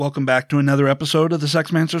Welcome back to another episode of the Sex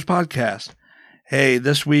Mancers Podcast. Hey,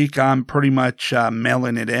 this week I'm pretty much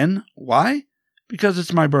mailing it in. Why? Because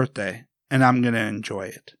it's my birthday, and I'm going to enjoy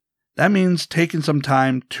it. That means taking some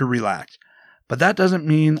time to relax. But that doesn't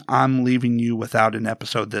mean I'm leaving you without an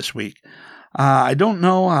episode this week. I don't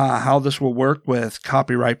know how this will work with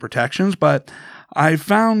copyright protections, but I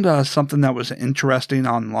found something that was interesting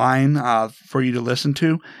online for you to listen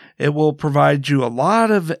to. It will provide you a lot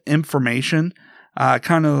of information,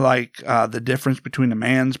 kind of like the difference between a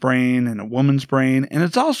man's brain and a woman's brain, and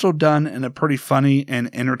it's also done in a pretty funny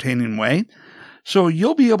and entertaining way. So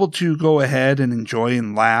you'll be able to go ahead and enjoy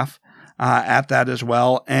and laugh at that as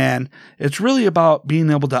well. And it's really about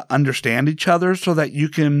being able to understand each other so that you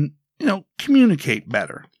can, communicate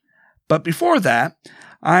better. But before that,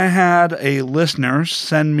 I had a listener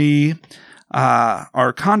send me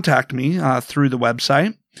or contact me through the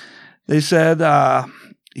website. They said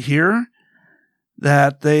here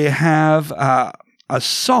that they have a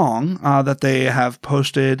song that they have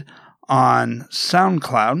posted on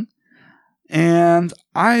SoundCloud. And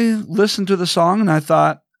I listened to the song and I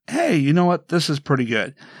thought, hey, you know what? This is pretty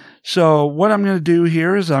good. So what I'm going to do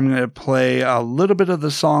here is I'm going to play a little bit of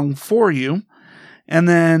the song for you. And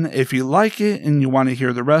then if you like it and you want to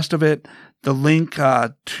hear the rest of it, the link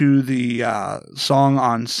to the song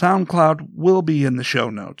on SoundCloud will be in the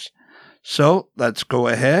show notes. So let's go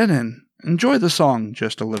ahead and enjoy the song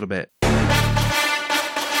just a little bit.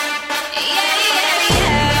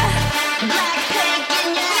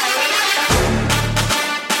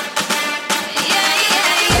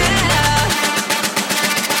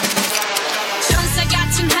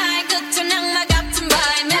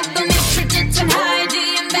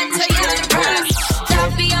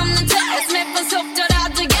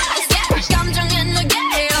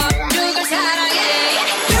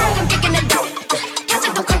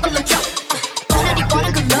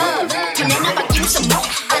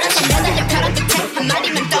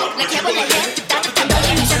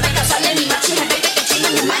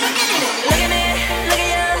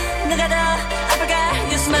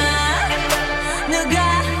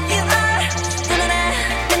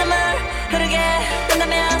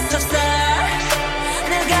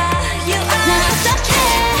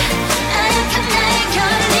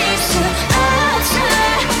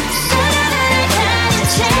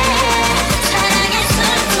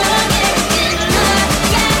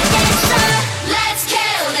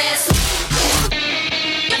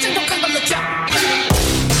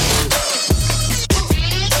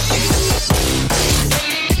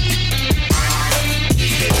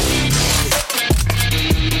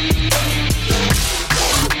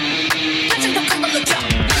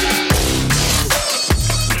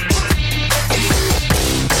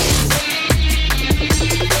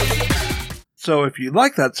 So if you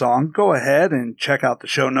like that song, go ahead and check out the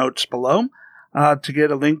show notes below to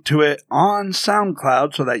get a link to it on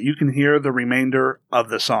SoundCloud so that you can hear the remainder of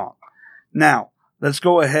the song. Now, let's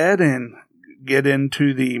go ahead and get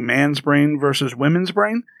into the man's brain versus women's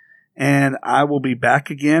brain, and I will be back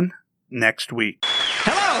again next week.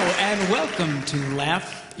 Hello, and welcome to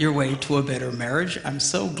Laugh Your Way to a Better Marriage. I'm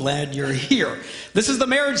so glad you're here. This is the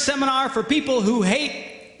marriage seminar for people who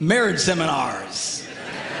hate marriage seminars.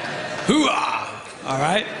 Hoo-ah! All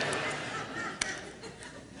right?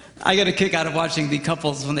 I get a kick out of watching the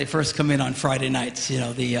couples when they first come in on Friday nights.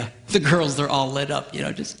 The girls, they're all lit up,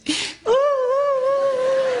 just, ooh,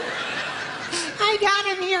 I got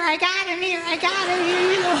him here, I got him here.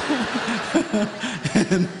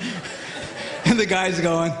 And the guy's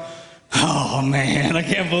going, oh, man, I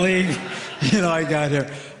can't believe, I got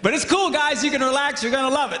here. But it's cool, guys. You can relax. You're going to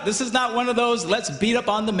love it. This is not one of those let's beat up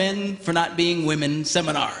on the men for not being women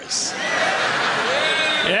seminars.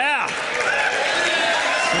 Yeah.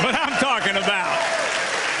 That's what I'm talking about.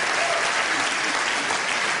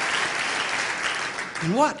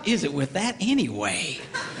 And what is it with that anyway?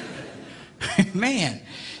 Man,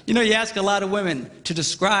 you ask a lot of women to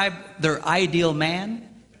describe their ideal man,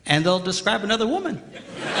 and they'll describe another woman.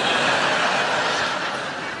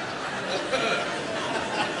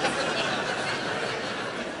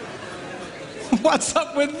 What's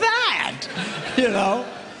up with that?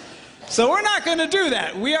 So we're not going to do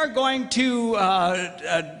that. We are going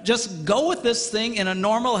to just go with this thing in a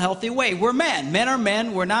normal, healthy way. We're men. Men are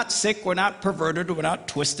men. We're not sick. We're not perverted. We're not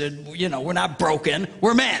twisted. We're not broken.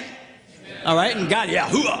 We're men. All right? And God, yeah,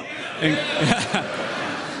 hoo-ah.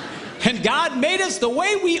 And God made us the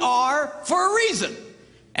way we are for a reason.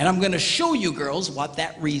 And I'm going to show you girls what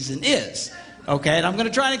that reason is. Okay, and I'm going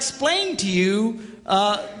to try and explain to you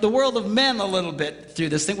the world of men a little bit through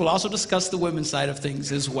this thing. We'll also discuss the women's side of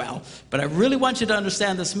things as well. But I really want you to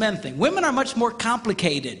understand this men thing. Women are much more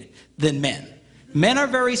complicated than men. Men are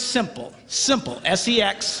very simple. Simple.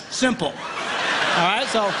 S-E-X. Simple. All right,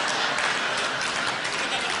 so...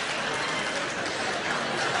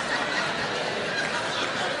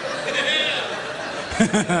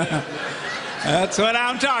 That's what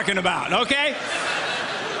I'm talking about, okay?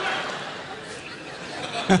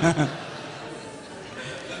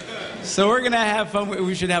 So we're going to have fun.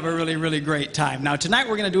 We should have a really, really great time. Now, tonight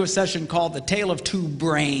we're going to do a session called The Tale of Two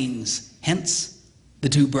Brains, hence the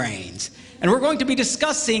two brains. And we're going to be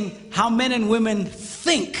discussing how men and women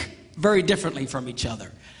think very differently from each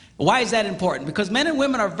other. Why is that important? Because men and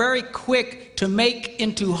women are very quick to make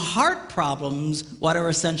into heart problems what are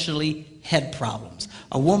essentially head problems.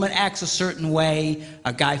 A woman acts a certain way.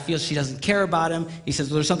 A guy feels she doesn't care about him. He says,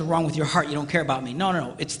 well, there's something wrong with your heart. You don't care about me.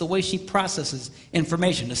 No. It's the way she processes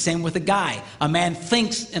information. The same with a guy. A man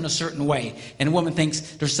thinks in a certain way, and a woman thinks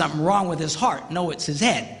there's something wrong with his heart. No, it's his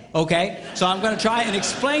head. Okay? So I'm going to try and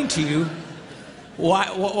explain to you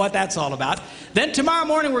what that's all about. Then tomorrow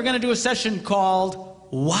morning, we're going to do a session called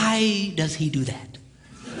Why Does He Do That?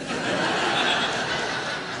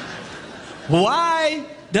 Why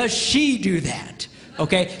does she do that?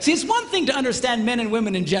 Okay? See, it's one thing to understand men and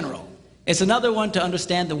women in general. It's another one to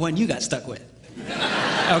understand the one you got stuck with.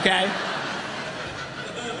 Okay?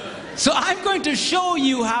 So I'm going to show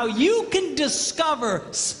you how you can discover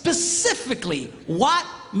specifically what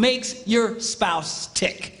makes your spouse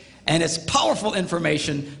tick. And it's powerful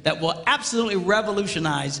information that will absolutely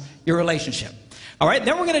revolutionize your relationship. All right?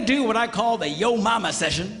 Then we're going to do what I call the Yo Mama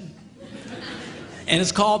session. And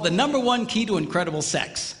it's called the #1 key to incredible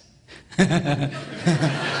sex. And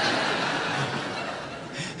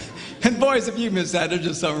boys, if you miss that, there's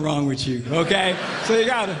just something wrong with you, okay? So you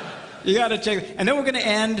gotta check. And then we're gonna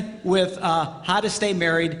end with how to stay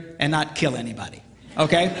married and not kill anybody,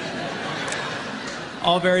 okay?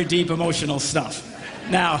 All very deep emotional stuff.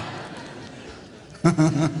 Now, a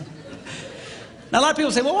lot of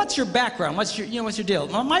people say, well, what's your background? What's your deal?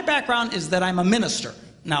 Well, my background is that I'm a minister.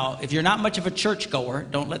 Now, if you're not much of a churchgoer,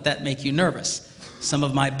 don't let that make you nervous. Some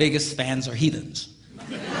of my biggest fans are heathens.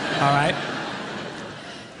 All right?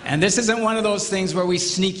 And this isn't one of those things where we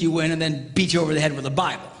sneak you in and then beat you over the head with a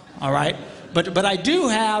Bible. All right? But I do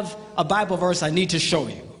have a Bible verse I need to show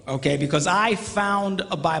you, okay? Because I found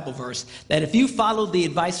a Bible verse that if you follow the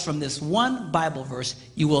advice from this one Bible verse,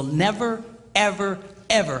 you will never, ever,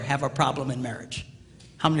 ever have a problem in marriage.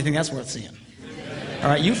 How many think that's worth seeing? All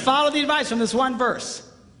right, you follow the advice from this one verse,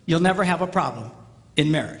 you'll never have a problem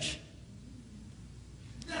in marriage.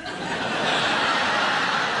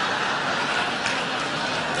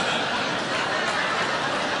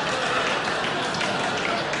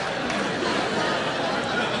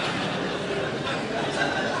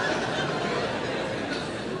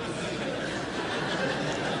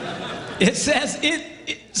 It says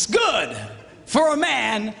it's good for a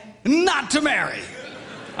man not to marry.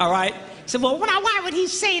 All right? So, well, why would he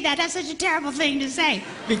say that? That's such a terrible thing to say.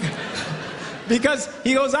 Because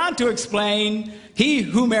he goes on to explain, he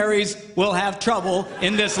who marries will have trouble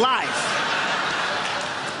in this life.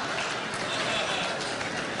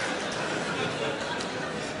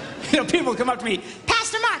 You know, people come up to me,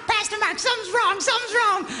 Pastor Mark, something's wrong.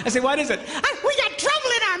 I say, what is it? We got trouble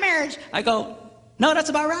in our marriage. I go, no, that's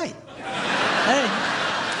about right. Hey,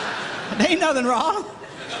 there ain't nothing wrong.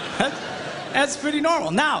 That's pretty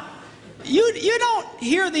normal. Now, you don't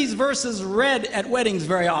hear these verses read at weddings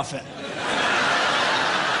very often.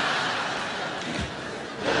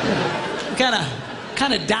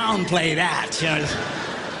 Kind of downplay that. You know.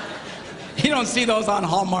 You don't see those on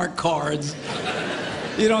Hallmark cards.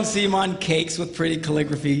 You don't see them on cakes with pretty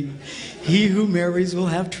calligraphy. He who marries will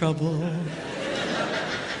have trouble,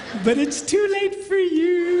 but it's too late for you.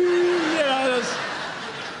 You know,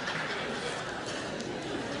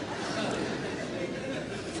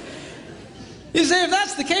 you say, if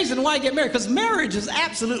that's the case, then why get married? Because marriage is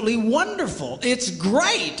absolutely wonderful. It's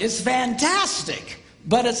great. It's fantastic.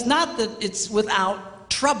 But it's not that it's without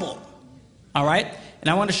trouble. All right? And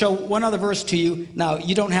I want to show one other verse to you. Now,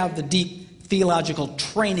 you don't have the deep theological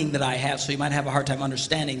training that I have, so you might have a hard time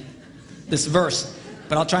understanding this verse.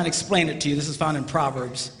 But I'll try and explain it to you. This is found in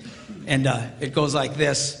Proverbs. And it goes like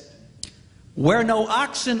this. Where no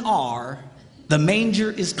oxen are, the manger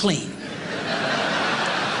is clean.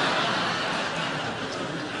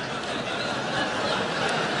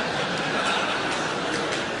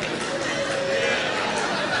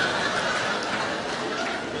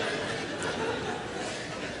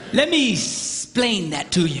 Let me explain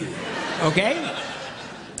that to you. Okay?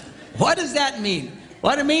 What does that mean?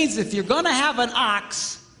 What it means, if you're going to have an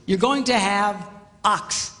ox, you're going to have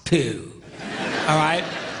ox poo. All right?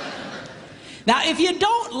 Now, if you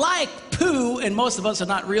don't like poo, and most of us are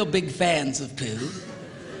not real big fans of poo,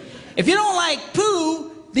 if you don't like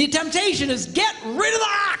poo, the temptation is get rid of the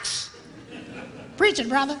ox. Preach it,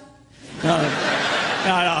 brother. No.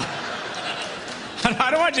 I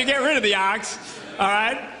don't want you to get rid of the ox, all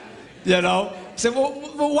right? You know? So,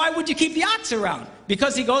 well, why would you keep the ox around?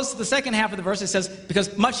 Because he goes to the second half of the verse, it says,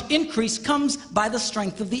 because much increase comes by the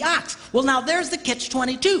strength of the ox. Well, now there's the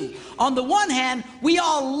catch-22. On the one hand, we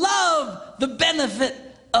all love the benefit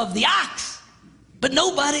of the ox, but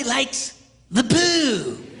nobody likes the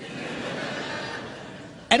poo.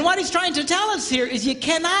 And what he's trying to tell us here is you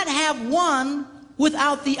cannot have one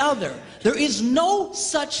without the other. There is no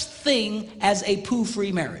such thing as a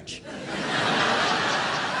poo-free marriage.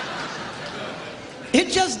 It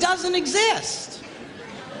just doesn't exist.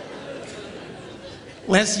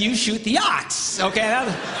 Unless you shoot the ox, okay?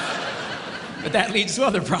 But that leads to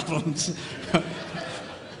other problems.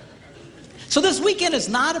 So this weekend is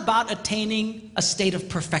not about attaining a state of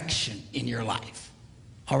perfection in your life,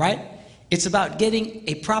 all right? It's about getting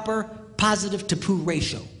a proper positive to poo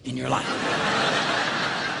ratio in your life.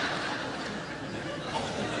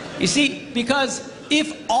 You see, because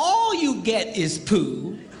if all you get is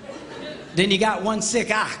poo, then you got one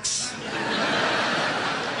sick ox.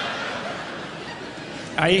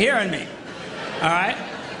 Are you hearing me? All right?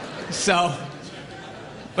 So,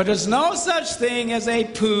 but there's no such thing as a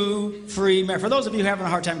poo-free marriage. For those of you having a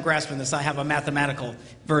hard time grasping this, I have a mathematical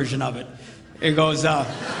version of it. It goes,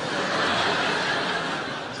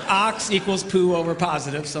 ox equals poo over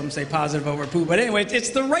positive. Some say positive over poo. But anyway,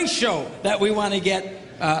 it's the ratio that we want to get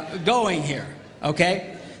going here,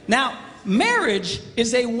 okay? Now, marriage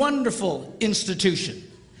is a wonderful institution.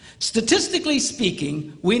 Statistically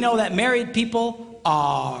speaking, we know that married people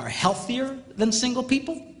are healthier than single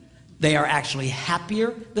people. They are actually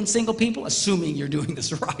happier than single people, assuming you're doing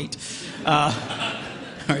this right.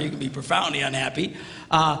 Or you can be profoundly unhappy.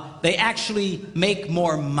 They actually make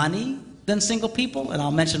more money than single people, and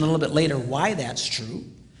I'll mention a little bit later why that's true.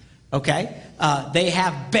 Okay? They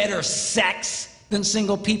have better sex than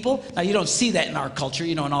single people. Now, you don't see that in our culture,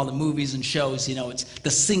 you know, in all the movies and shows, you know, it's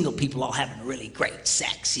the single people all having really great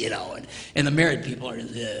sex, you know, and the married people are,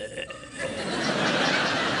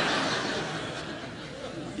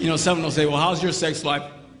 You know, someone will say, well, how's your sex life?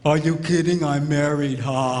 Are you kidding? I'm married.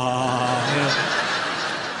 Ha.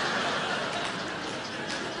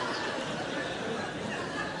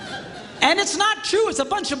 And it's not true. It's a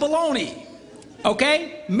bunch of baloney.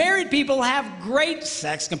 Okay? Married people have great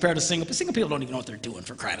sex compared to single people. Single people don't even know what they're doing,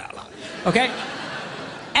 for crying out loud. Okay?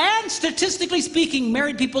 And statistically speaking,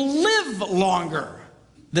 married people live longer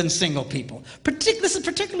than single people. This is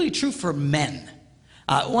particularly true for men.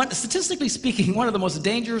 Statistically speaking, one of the most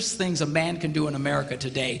dangerous things a man can do in America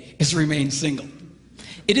today is remain single.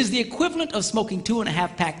 It is the equivalent of smoking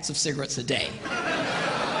 2.5 packs of cigarettes a day.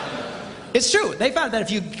 It's true. They found that if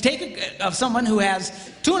you take of someone who has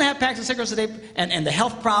 2.5 packs of cigarettes a day and the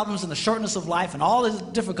health problems and the shortness of life and all the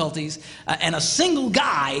difficulties, and a single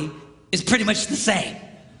guy is pretty much the same.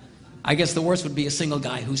 I guess the worst would be a single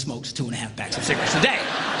guy who smokes 2.5 packs of cigarettes a day.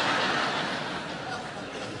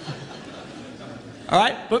 All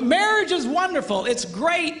right? But marriage is wonderful. It's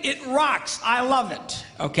great. It rocks. I love it.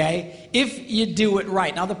 Okay? If you do it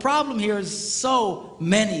right. Now, the problem here is so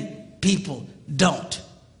many people don't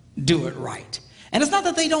do it right. And it's not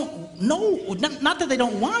that they don't know, not that they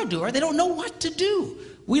don't want to do it, they don't know what to do.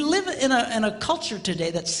 We live in a culture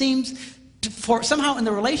today that seems for somehow in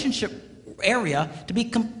the relationship area to be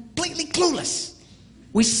completely clueless.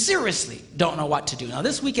 We seriously don't know what to do. Now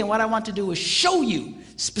this weekend what I want to do is show you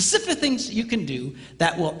specific things you can do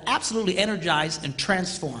that will absolutely energize and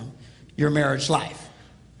transform your marriage life.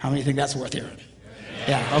 How many think that's worth hearing?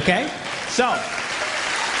 Yeah, okay? So,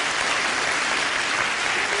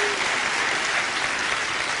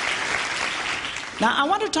 now, I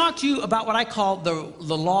want to talk to you about what I call the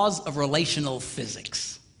laws of relational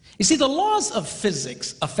physics. You see, the laws of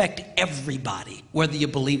physics affect everybody, whether you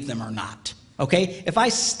believe them or not. Okay? If I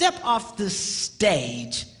step off this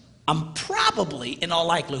stage, I'm probably, in all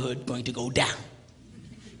likelihood, going to go down.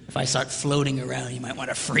 If I start floating around, you might want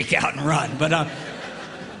to freak out and run. But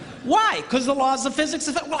why? Because the laws of physics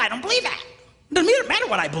affect... Well, I don't believe that. It doesn't matter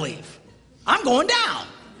what I believe. I'm going down.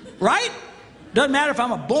 Right? Doesn't matter if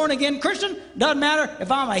I'm a born-again Christian. Doesn't matter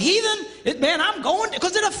if I'm a heathen. Man, I'm going,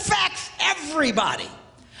 because it affects everybody.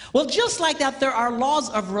 Well, just like that, there are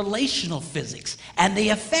laws of relational physics, and they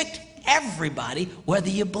affect everybody, whether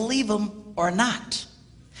you believe them or not.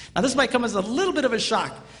 Now, this might come as a little bit of a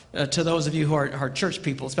shock to those of you who are church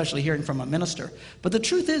people, especially hearing from a minister. But the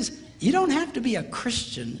truth is, you don't have to be a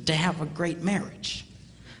Christian to have a great marriage.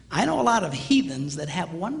 I know a lot of heathens that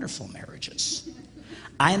have wonderful marriages.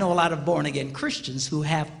 I know a lot of born-again Christians who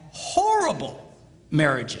have horrible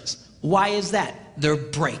marriages. Why is that? They're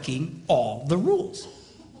breaking all the rules.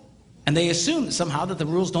 And they assume somehow that the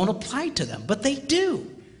rules don't apply to them, but they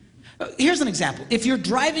do. Here's an example. If you're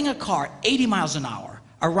driving a car 80 miles an hour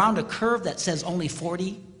around a curve that says only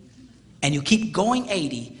 40, and you keep going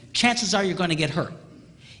 80, chances are you're going to get hurt,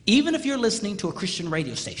 even if you're listening to a Christian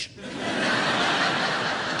radio station.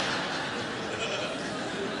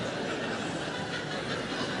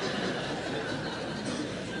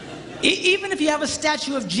 Even if you have a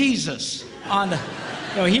statue of Jesus on the,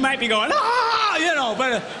 he might be going,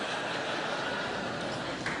 but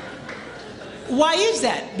why is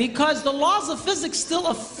that? Because the laws of physics still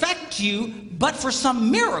affect you, but for some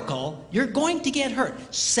miracle, you're going to get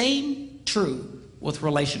hurt. Same true with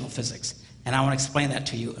relational physics. And I want to explain that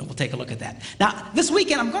to you, and we'll take a look at that. Now, this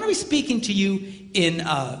weekend, I'm going to be speaking to you in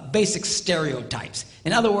basic stereotypes.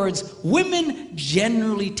 In other words, women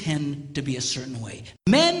generally tend to be a certain way.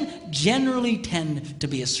 Men generally tend to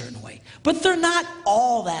be a certain way. But they're not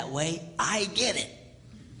all that way. I get it.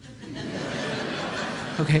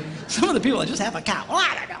 Okay? Some of the people that just have a cow. Well,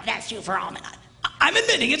 I don't know. That's true for all men. I'm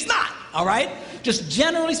admitting it's not. All right? Just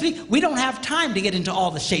generally speaking, we don't have time to get into all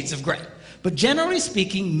the shades of gray. But generally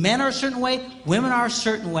speaking, men are a certain way, women are a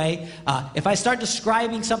certain way. If I start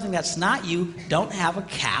describing something that's not you, don't have a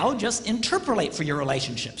cow, just interpolate for your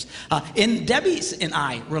relationships. In Debbie's and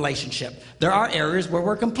I relationship, there are areas where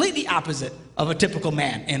we're completely opposite of a typical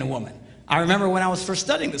man and a woman. I remember when I was first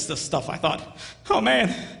studying this stuff, I thought, oh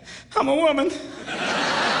man, I'm a woman.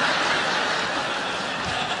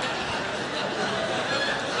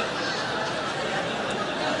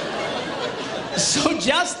 So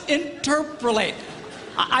just interpolate.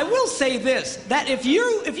 I will say this, that if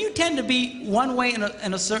you tend to be one way in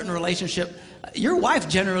a certain relationship, your wife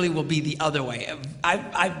generally will be the other way.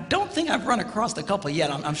 I don't think I've run across a couple yet.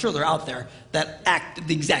 I'm sure they're out there that act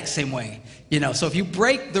the exact same way. So if you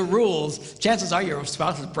break the rules, chances are your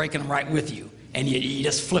spouse is breaking them right with you, and you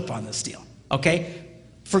just flip on this deal. Okay?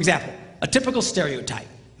 For example, a typical stereotype: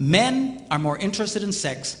 men are more interested in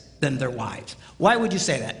sex than their wives. Why would you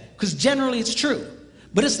say that? Because generally it's true.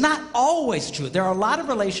 But it's not always true. There are a lot of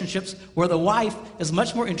relationships where the wife is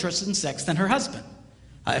much more interested in sex than her husband.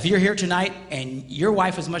 If you're here tonight and your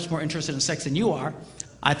wife is much more interested in sex than you are,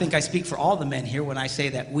 I think I speak for all the men here when I say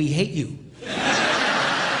that we hate you.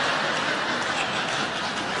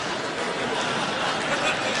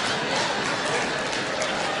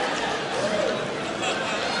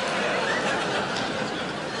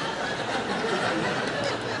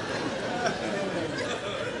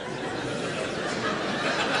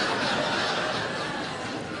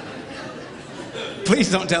 Please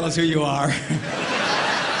don't tell us who you are.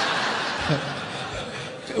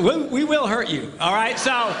 We will hurt you, all right?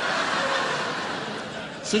 So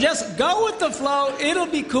just go with the flow. It'll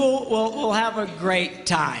be cool. We'll have a great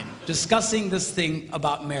time discussing this thing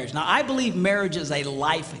about marriage. Now, I believe marriage is a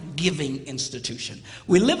life-giving institution.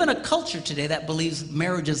 We live in a culture today that believes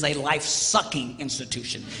marriage is a life-sucking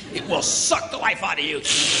institution. It will suck the life out of you.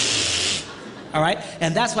 All right?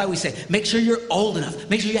 And that's why we say, make sure you're old enough.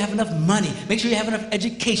 Make sure you have enough money. Make sure you have enough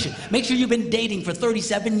education. Make sure you've been dating for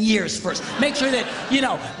 37 years first. Make sure that,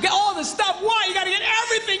 get all this stuff. Why? You got to get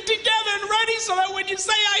everything together and ready so that when you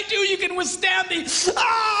say I do, you can withstand the,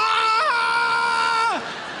 ah!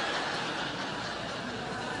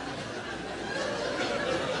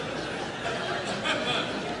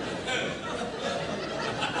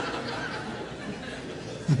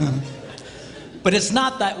 But it's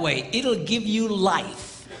not that way. It'll give you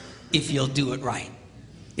life if you'll do it right.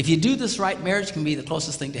 If you do this right, marriage can be the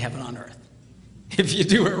closest thing to heaven on earth. If you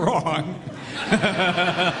do it wrong,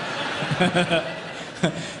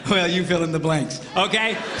 well, you fill in the blanks.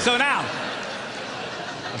 Okay, so now,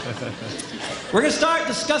 we're going to start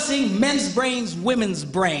discussing men's brains, women's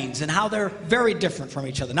brains, and how they're very different from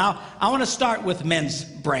each other. Now, I want to start with men's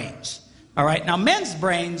brains. All right, now men's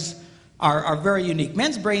brains are very unique.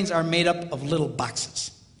 Men's brains are made up of little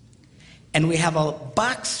boxes. And we have a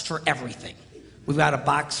box for everything. We've got a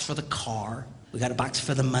box for the car. We've got a box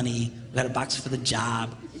for the money. We've got a box for the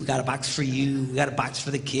job. We've got a box for you. We've got a box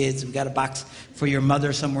for the kids. We've got a box for your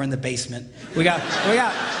mother somewhere in the basement. We got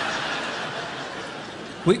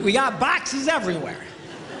boxes everywhere.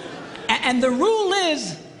 And the rule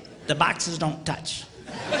is the boxes don't touch.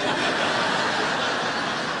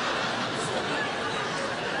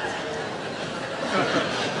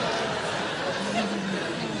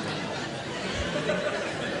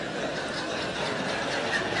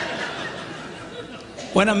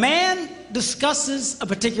 When a man discusses a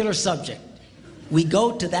particular subject, we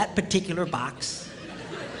go to that particular box,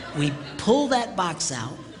 we pull that box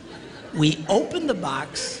out, we open the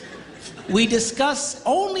box, we discuss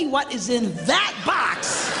only what is in that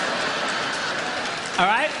box. All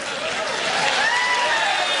right?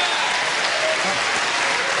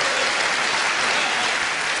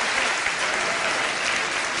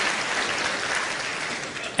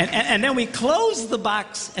 And then we close the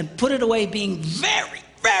box and put it away, being very,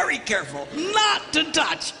 very careful not to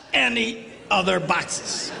touch any other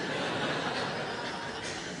boxes.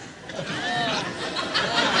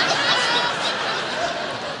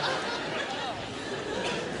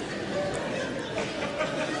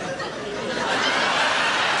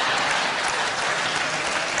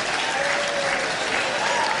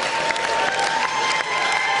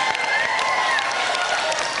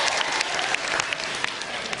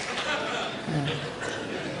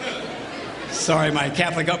 Sorry, my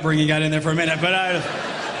Catholic upbringing got in there for a minute, but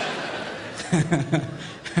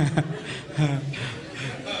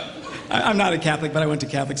I'm not a Catholic, but I went to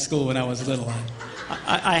Catholic school when I was little.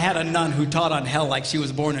 I had a nun who taught on hell like she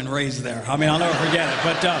was born and raised there. I mean, I'll never forget it,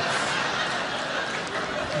 but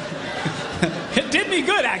it did me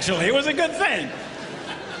good, actually. It was a good thing.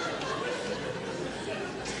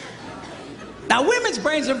 Now, women's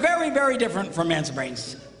brains are very, very different from men's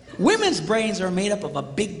brains. Women's brains are made up of a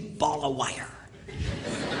big ball of wire.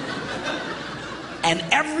 And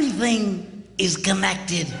everything is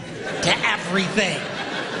connected to everything.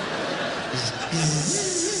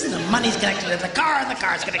 The money's connected to the car, and the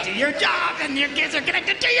car's connected to your job, and your kids are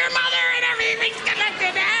connected to your mother, and everything's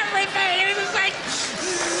connected to everything. And it's just like...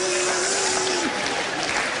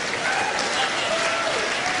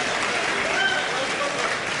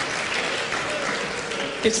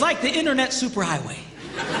 It's like the internet superhighway.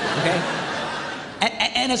 Okay?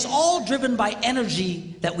 And it's all driven by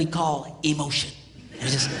energy that we call emotion.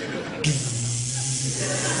 It's just...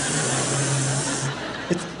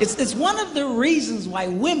 It's one of the reasons why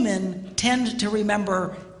women tend to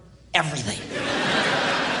remember everything.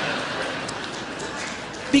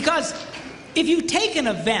 Because if you take an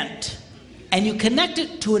event and you connect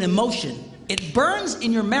it to an emotion, it burns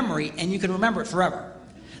in your memory and you can remember it forever.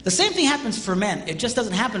 The same thing happens for men. It just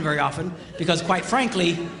doesn't happen very often because, quite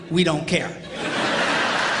frankly, we don't care.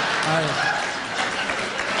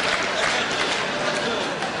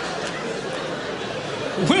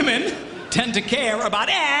 Women tend to care about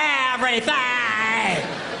everything.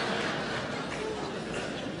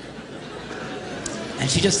 And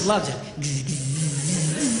she just loves it.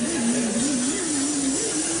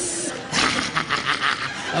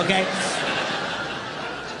 Okay?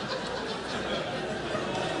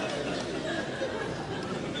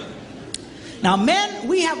 Now, men,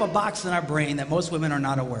 we have a box in our brain that most women are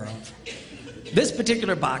not aware of. This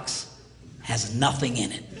particular box has nothing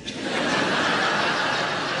in it.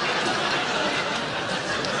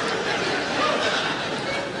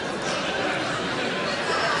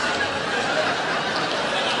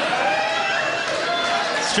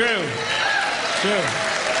 It's true. It's true.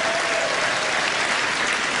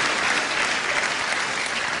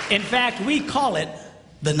 In fact, we call it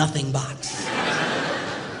the nothing box.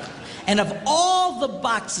 And of all the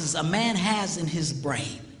boxes a man has in his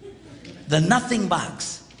brain, the nothing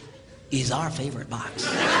box is our favorite box.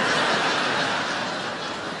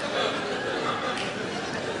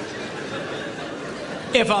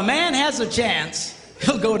 If a man has a chance,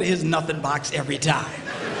 he'll go to his nothing box every time.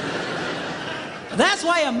 That's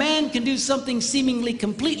why a man can do something seemingly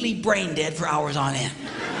completely brain dead for hours on end.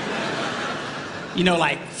 You know,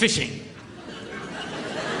 like fishing.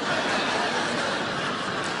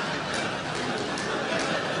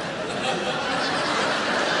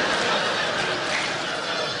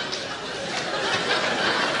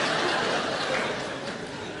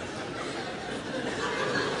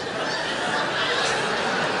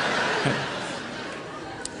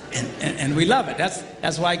 And we love it.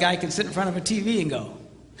 That's why a guy can sit in front of a TV and go.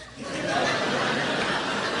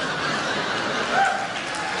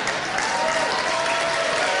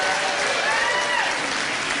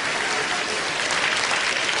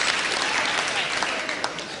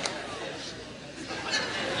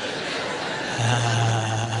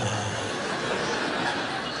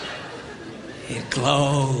 It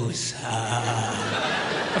glows.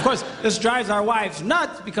 Of course, this drives our wives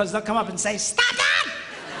nuts because they'll come up and say, "Stop that!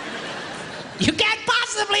 You can't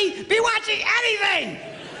possibly be watching anything!"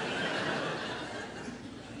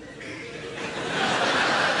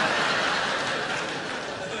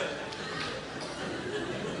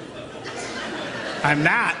 I'm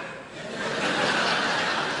not.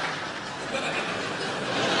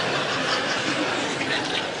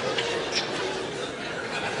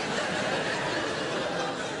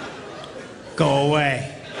 Go away.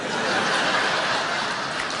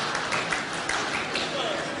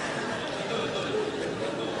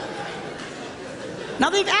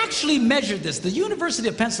 Now, they've actually measured this. The University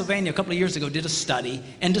of Pennsylvania a couple of years ago did a study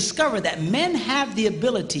and discovered that men have the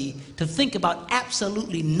ability to think about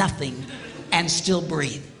absolutely nothing and still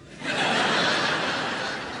breathe.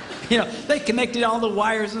 You know, they connected all the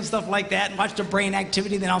wires and stuff like that and watched their brain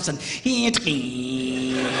activity, then all of a sudden,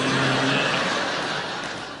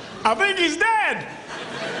 I think he's dead.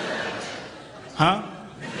 Huh?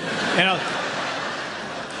 You know,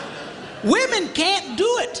 women can't do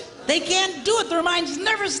it. They can't do it. Their minds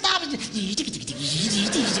never stop. And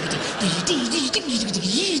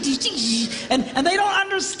they don't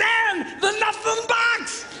understand the nothing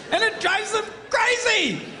box. And it drives them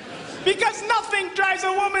crazy. Because nothing drives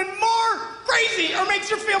a woman more crazy or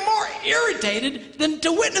makes her feel more irritated than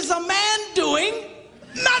to witness a man doing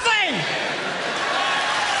nothing.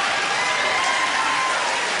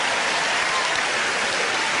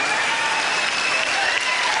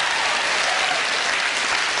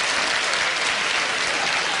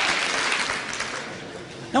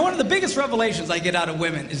 Now, one of the biggest revelations I get out of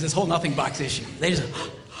women is this whole nothing box issue. They just,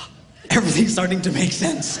 everything's starting to make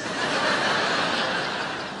sense.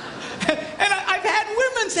 And I've had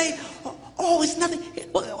women say, oh, it's nothing.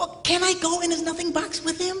 Well, can I go in his nothing box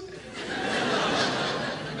with him?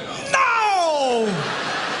 No!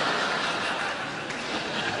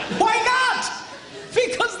 Why not?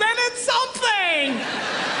 Because then it's something.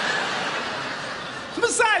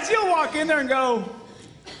 Besides, you'll walk in there and go,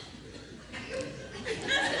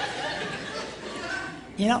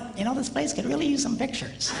 You know, this place could really use some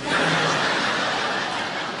pictures.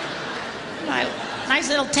 Nice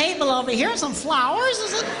little table over here, some flowers.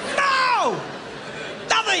 Is it? No!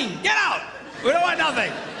 Nothing! Get out! We don't want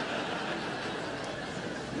nothing.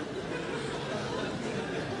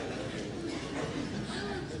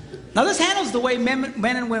 Now, this handles the way men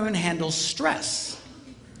and women handle stress.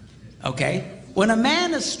 Okay? When a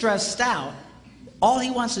man is stressed out, all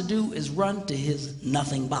he wants to do is run to his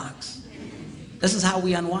nothing box. This is how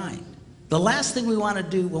we unwind. The last thing we want to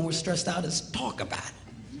do when we're stressed out is talk about it.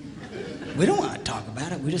 We don't want to talk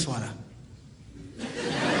about it. We just want to.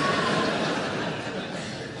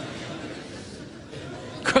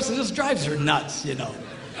 Of course, it just drives her nuts, you know.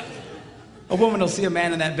 A woman will see a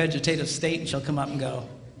man in that vegetative state and she'll come up and go,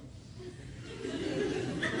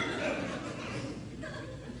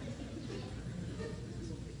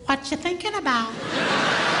 "What you thinking about?"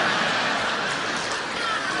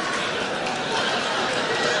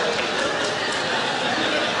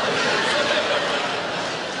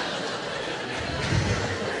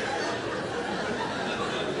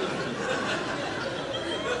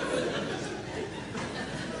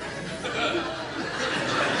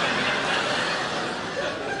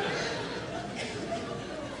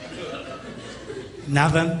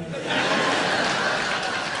 Nothing.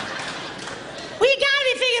 We gotta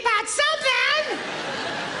be thinking about something.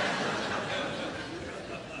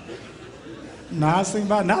 No, I was thinking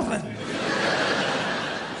about nothing. In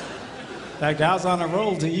fact, I was on a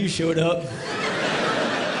roll till you showed up.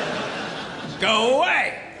 Go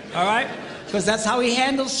away, all right? Because that's how he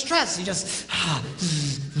handles stress. He just.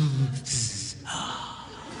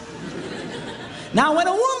 Now, when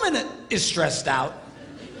a woman is stressed out,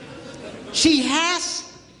 she has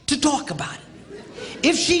to talk about it.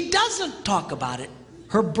 If she doesn't talk about it,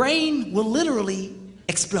 her brain will literally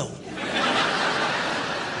explode.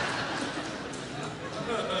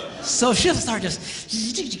 So she'll start just,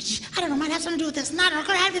 I don't know, might have something to do with this. No, I'm going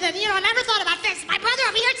to have to do that. You know, I never thought about this. My brother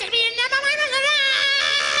over here said to me,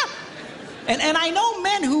 and I know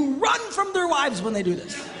men who run from their wives when they do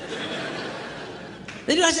this.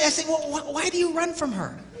 They do. I say, well, why do you run from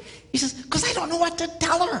her? He says, because I don't know what to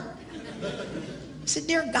tell her. I said,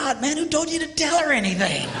 dear God, man, who told you to tell her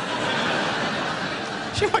anything?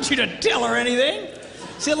 She wants you to tell her anything.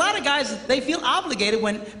 See, a lot of guys, they feel obligated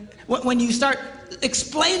when you start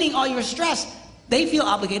explaining all your stress, they feel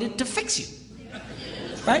obligated to fix you.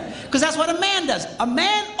 Right? Because that's what a man does. A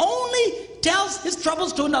man only tells his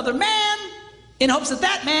troubles to another man in hopes that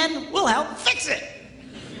that man will help fix it.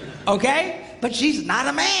 Okay? But she's not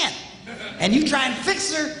a man. And you try and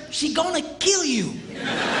fix her, she's gonna kill you.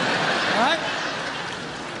 All right?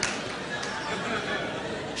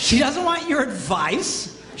 She doesn't want your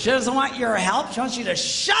advice. She doesn't want your help. She wants you to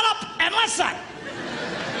shut up and listen.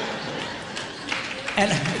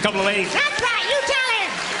 And a couple of ladies. That's right, you tell him.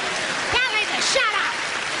 Tell him to shut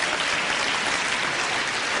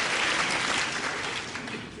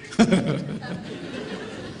up.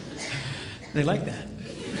 They like that.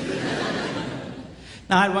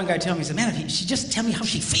 Now, I had one guy tell me, he said, man, if she just tell me how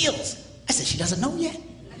she feels. I says she doesn't know yet.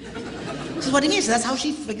 This is what he means. That's how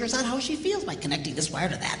she figures out how she feels, by connecting this wire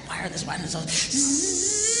to that wire, this wire, and so.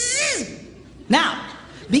 Now,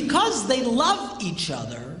 because they love each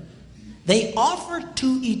other, they offer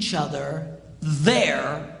to each other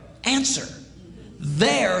their answer,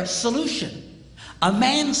 their solution. A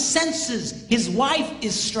man senses his wife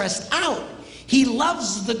is stressed out. He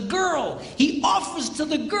loves the girl. He offers to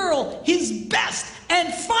the girl his best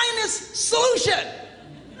and finest solution.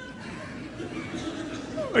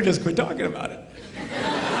 Or just quit talking about it.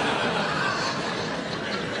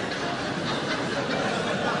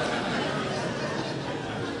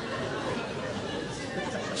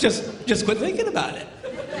 Just quit thinking about it.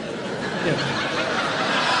 Yeah.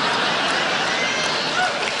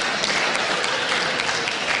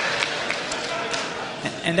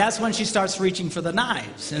 And that's when she starts reaching for the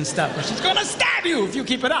knives and stuff. But she's going to stab you if you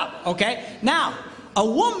keep it up, okay? Now, a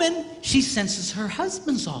woman, she senses her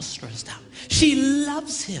husband's all stressed out. She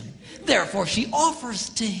loves him. Therefore, she offers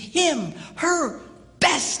to him her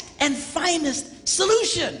best and finest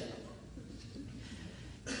solution.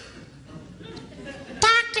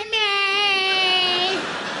 Talk to me.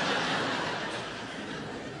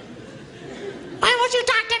 Why won't you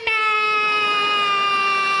talk to me?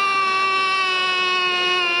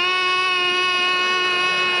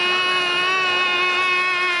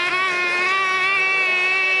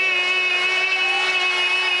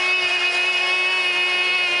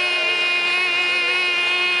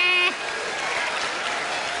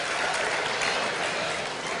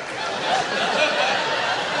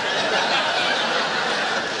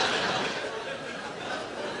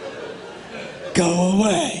 Go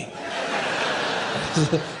away.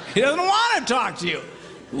 He doesn't want to talk to you.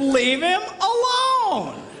 Leave him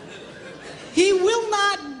alone. He will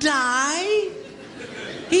not die.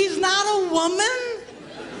 He's not a woman.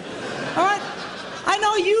 All right? I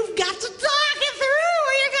know you've got to talk it through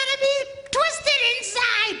or you're going to be twisted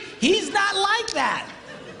inside. He's not like that.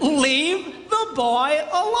 Leave the boy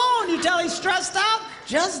alone. You tell he's stressed out,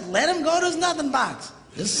 just let him go to his nothing box.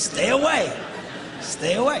 Just stay away.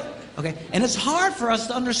 Stay away. Okay? And it's hard for us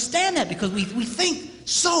to understand that because we think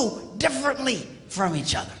so differently from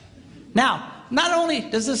each other. Now, not only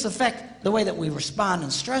does this affect the way that we respond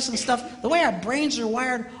and stress and stuff, the way our brains are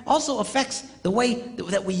wired also affects the way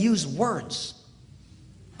that we use words.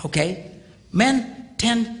 Okay? Men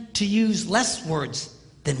tend to use less words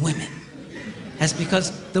than women. That's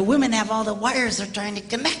because the women have all the wires they're trying to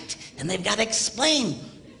connect, and they've got to explain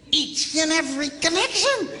each and every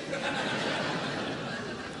connection.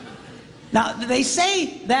 Now, they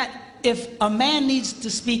say that if a man needs to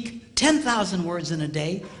speak 10,000 words in a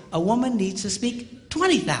day, a woman needs to speak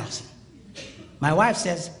 20,000. My wife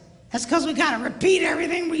says, that's because we gotta repeat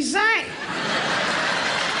everything we say.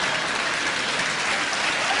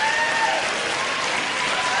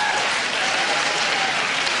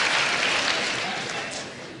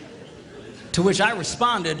 To which I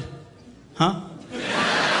responded, huh?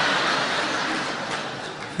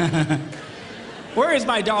 Where is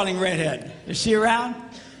my darling redhead? Is she around?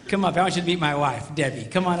 Come up. I want you to meet my wife, Debbie.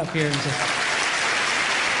 Come on up here and just...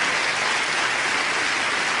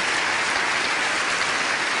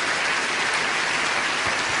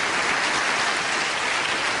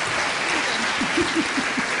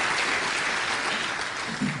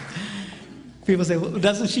 People say, well,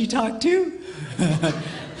 doesn't she talk too?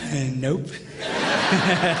 Nope.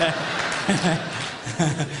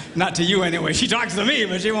 Not to you anyway. She talks to me,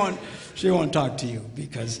 but she won't talk to you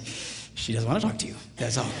because she doesn't want to talk to you.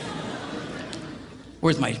 That's all.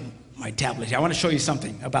 Where's my tablet here? I want to show you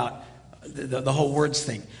something about the whole words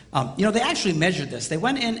thing. You know, they actually measured this. They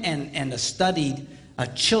went in and studied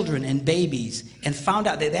children and babies and found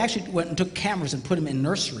out, they actually went and took cameras and put them in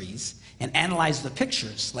nurseries and analyzed the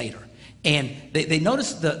pictures later. And they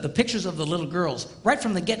noticed the pictures of the little girls. Right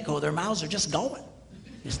from the get-go, their mouths are just going.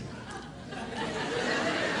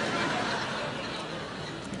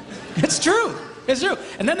 It's true. It's true.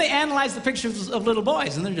 And then they analyzed the pictures of little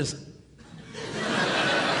boys, and they're just...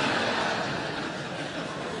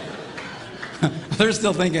 They're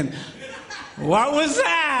still thinking, what was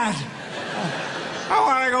that? I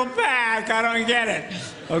want to go back. I don't get it.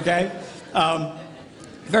 Okay?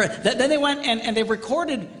 Then they went and they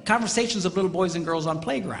recorded conversations of little boys and girls on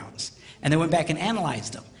playgrounds. And they went back and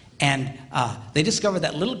analyzed them. And they discovered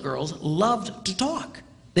that little girls loved to talk.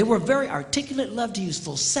 They were very articulate, loved to use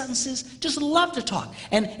full sentences, just loved to talk.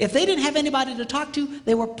 And if they didn't have anybody to talk to,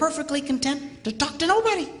 they were perfectly content to talk to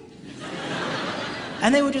nobody.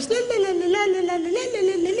 And they were just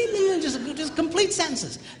complete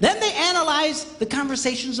sentences. Then they analyzed the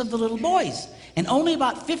conversations of the little boys. And only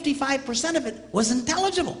about 55% of it was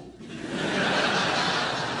intelligible.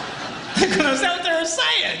 I couldn't understand what they were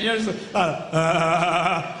saying. You know,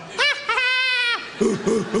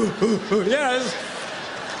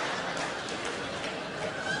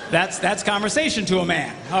 just, that's conversation to a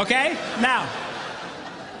man, okay? Now,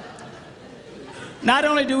 not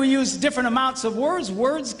only do we use different amounts of words,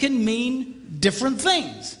 words can mean different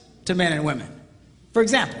things to men and women. For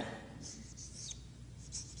example,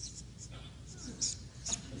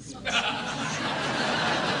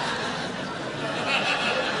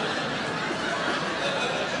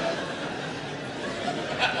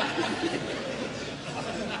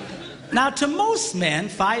 now, to most men,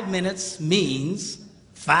 5 minutes means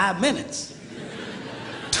 5 minutes.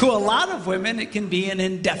 To a lot of women, it can be an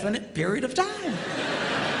indefinite period of time.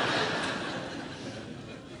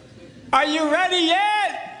 Are you ready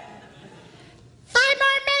yet? 5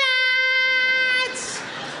 more minutes!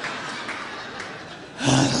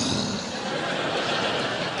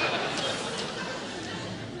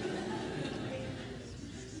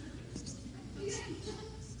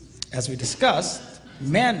 As we discussed,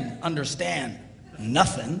 men understand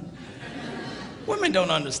nothing. Women don't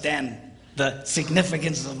understand the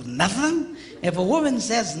significance of nothing. If a woman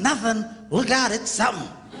says nothing, look out, it's something.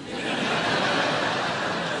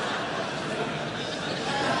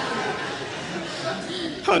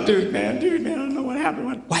 Oh, dude, man, I don't know what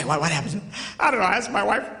happened. What happened? I don't know, I asked my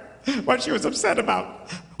wife what she was upset about.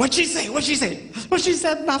 What'd she say? Well, she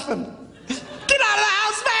said nothing. Get out of the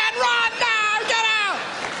house, man, run now, get out!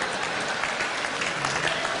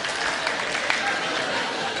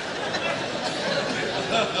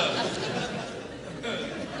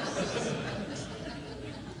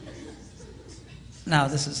 Now,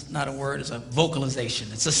 this is not a word, it's a vocalization.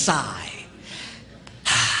 It's a sigh.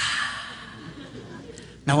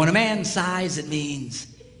 Now, when a man sighs, it means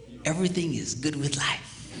everything is good with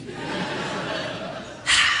life.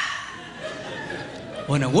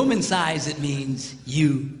 When a woman sighs, it means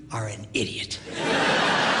you are an idiot.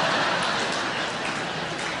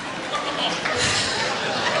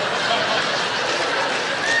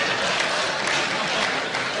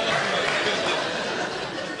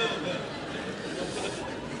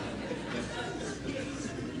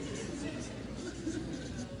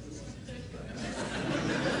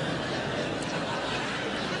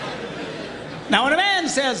 Now, when a man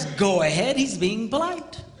says, go ahead, he's being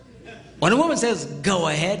polite. When a woman says, go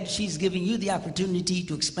ahead, she's giving you the opportunity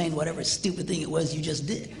to explain whatever stupid thing it was you just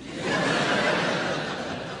did.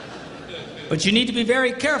 But you need to be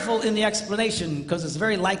very careful in the explanation because it's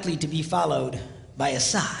very likely to be followed by a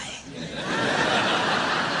sigh.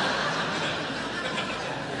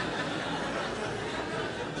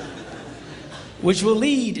 Which will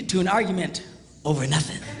lead to an argument over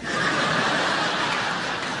nothing.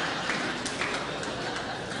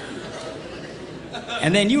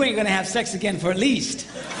 And then you ain't gonna have sex again for at least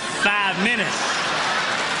 5 minutes.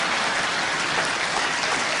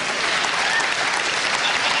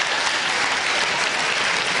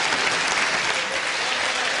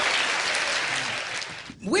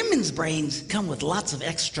 Women's brains come with lots of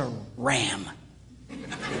extra RAM.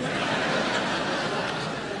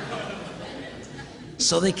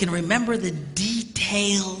 So they can remember the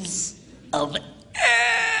details of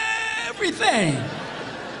everything.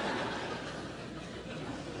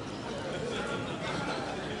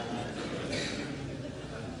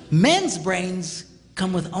 Men's brains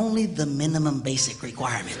come with only the minimum basic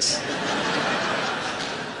requirements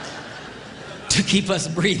to keep us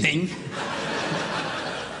breathing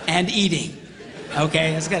and eating.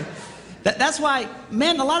 Okay, that's good. That's why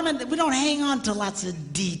men, a lot of men, we don't hang on to lots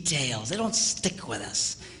of details. They don't stick with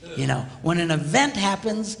us. You know, when an event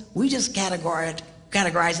happens, we just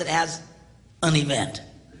categorize it as an event.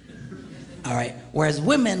 All right. Whereas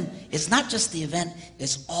women, it's not just the event,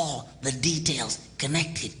 it's all the details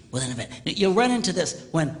connected with an event. You'll run into this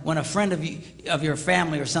when a friend of your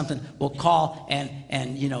family or something will call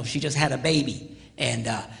and you know, she just had a baby. And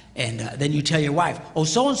then you tell your wife, oh,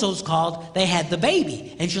 so-and-so's called, they had the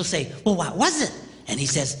baby. And she'll say, well, what was it? And he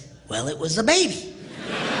says, well, it was a baby.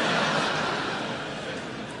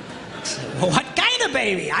 So, well, what kind of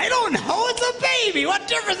baby? I don't know, it's a baby. What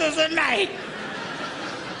difference does it make?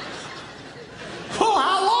 Well,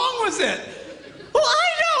 how long was it? Well, I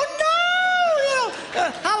don't know. You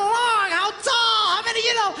know, how long? How tall? How many?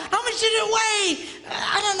 You know, how much did it weigh?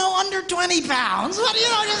 I don't know, under 20 pounds. What? You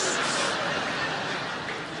know, just.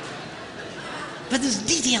 But there's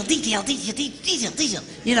detail.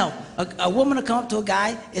 You know, a woman will come up to a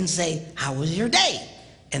guy and say, "How was your day?"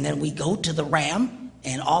 And then we go to the RAM,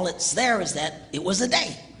 and all it's there is that it was a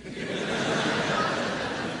day.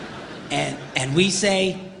 And we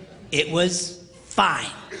say, it was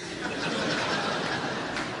fine.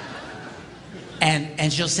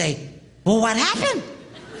 And she'll say, well, what happened?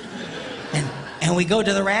 And we go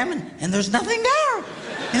to the ram, and there's nothing there.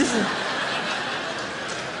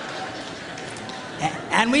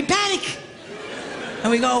 And we panic.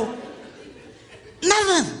 And we go,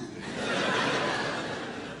 nothing.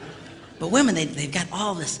 But women, they've got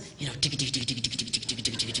all this, you know,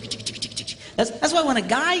 that's why when a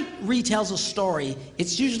guy retells a story,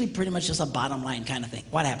 it's usually pretty much just a bottom line kind of thing.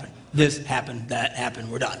 What happened? This happened, that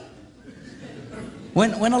happened, we're done.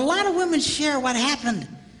 When a lot of women share what happened,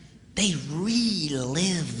 they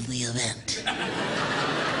relive the event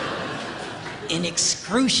in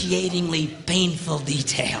excruciatingly painful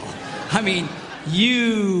detail. I mean,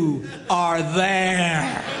 you are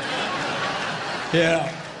there.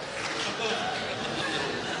 Yeah.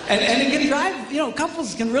 And it can drive, you know,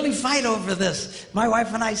 couples can really fight over this. My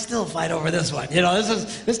wife and I still fight over this one. You know,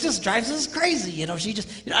 this just drives us crazy. You know, she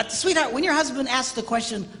just, you know, sweetheart, when your husband asks the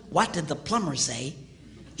question, what did the plumber say?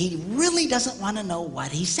 He really doesn't want to know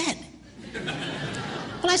what he said.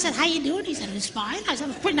 Well, I said, how you doing? He said, it's fine. I said, it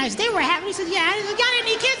was a pretty nice day we're having. He said, yeah. He said, got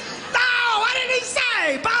any kids? No, what did he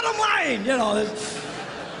say? Bottom line, you know.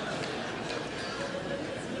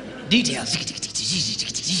 Details.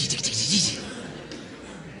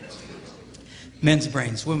 Men's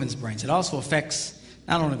brains, women's brains. It also affects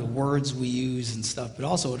not only the words we use and stuff, but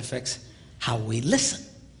also it affects how we listen.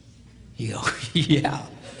 You go, yeah.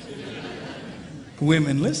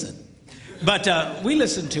 Women listen. But we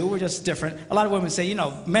listen too, we're just different. A lot of women say, you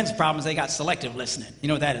know, men's problems, they got selective listening. You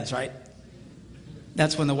know what that is, right?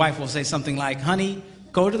 That's when the wife will say something like, honey,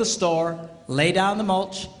 go to the store, lay down the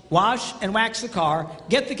mulch, wash and wax the car,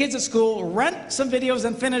 get the kids at school, rent some videos,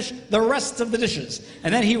 and finish the rest of the dishes.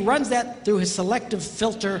 And then he runs that through his selective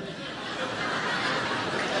filter.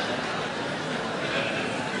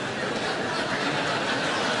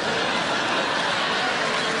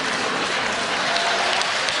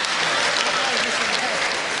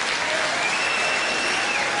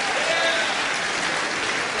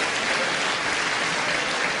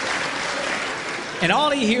 And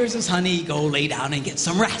all he hears is, honey, go lay down and get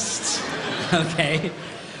some rest, okay?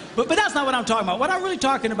 But that's not what I'm talking about. What I'm really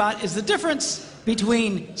talking about is the difference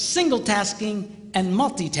between single tasking and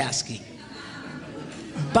multitasking.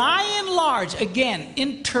 By and large, again,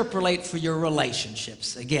 interpolate for your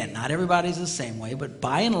relationships. Again, not everybody's the same way, but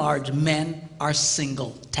by and large, men are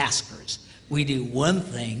single taskers. We do one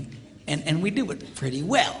thing, and we do it pretty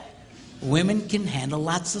well. Women can handle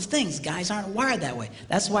lots of things. Guys aren't wired that way.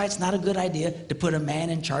 That's why it's not a good idea to put a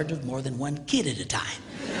man in charge of more than one kid at a time.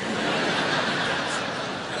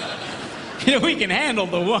 You know, we can handle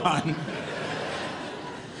the one.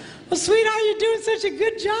 Well, sweetheart, you're doing such a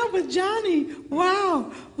good job with Johnny.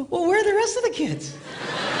 Wow. Well, where are the rest of the kids?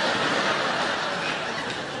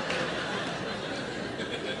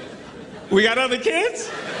 We got other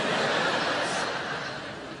kids?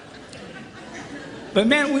 But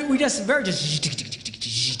man, we just very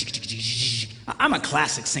I'm a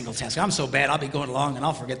classic single tasker. I'm so bad, I'll be going along and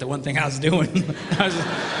I'll forget the one thing I was doing.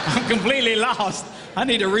 I'm completely lost. I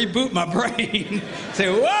need to reboot my brain. Say,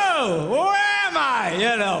 whoa, where am I?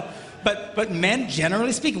 You know. But men,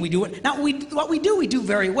 generally speaking, we do it. Now, what we do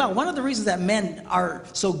very well. One of the reasons that men are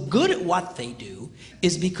so good at what they do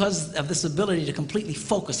is because of this ability to completely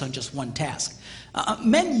focus on just one task.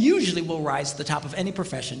 Men usually will rise to the top of any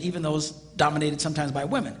profession, even those dominated sometimes by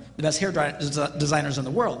women. The best hair designers in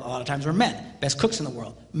the world, a lot of times, are men. Best cooks in the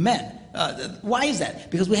world, men. Why is that?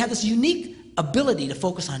 Because we have this unique ability to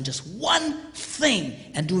focus on just one thing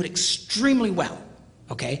and do it extremely well,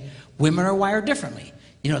 okay? Women are wired differently.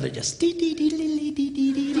 You know, they're just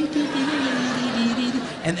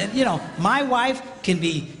and you know, my wife can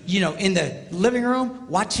be, you know, in the living room,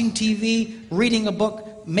 watching TV, reading a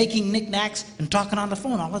book, making knickknacks, and talking on the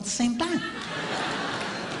phone all at the same time.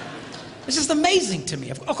 It's just amazing to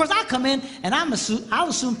me. Of course, I'll come in and I'll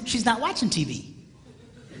assume she's not watching TV.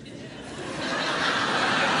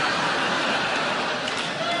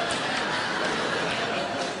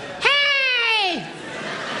 Hey!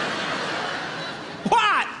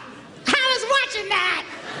 What? I was watching that!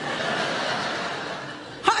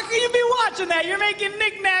 How can you be watching that? You're making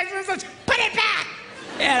knickknacks and such. Put it back!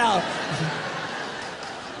 You know.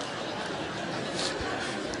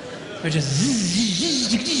 We're just.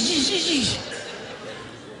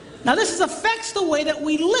 Now this affects the way that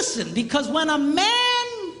we listen, because when a man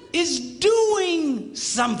is doing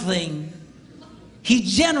something, he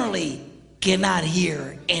generally cannot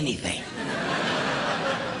hear anything.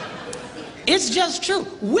 It's just true.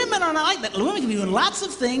 Women are not like that. Women can be doing lots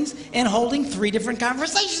of things and holding 3 different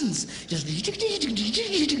conversations. Just,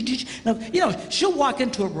 now, you know, she'll walk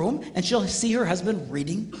into a room and she'll see her husband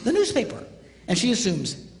reading the newspaper. And she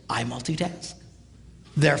assumes, I multitask.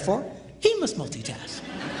 Therefore, he must multitask.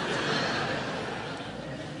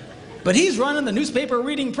 But he's running the newspaper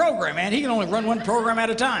reading program, man. He can only run one program at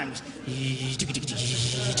a time. He's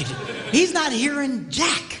not hearing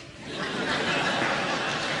jack.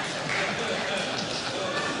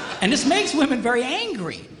 And this makes women very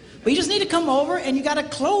angry. But you just need to come over and you got to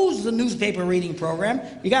close the newspaper reading program.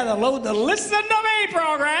 You got to load the Listen to Me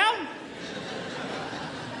program.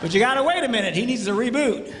 But you got to wait a minute. He needs to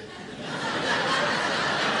reboot.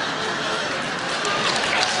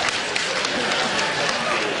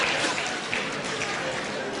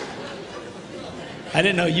 I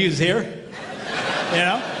didn't know you was here. You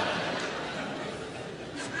know?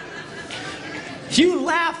 You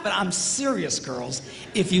laugh, but I'm serious, girls.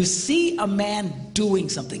 If you see a man doing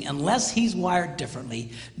something, unless he's wired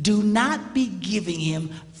differently, do not be giving him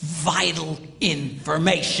vital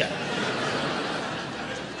information.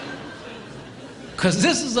 Because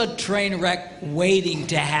this is a train wreck waiting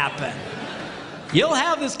to happen. You'll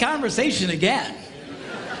have this conversation again.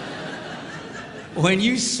 When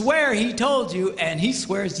you swear he told you, and he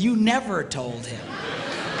swears you never told him.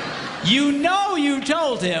 You know you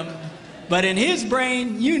told him, but in his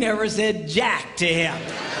brain, you never said jack to him.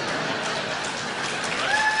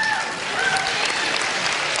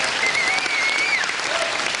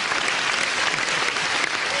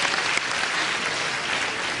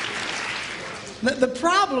 The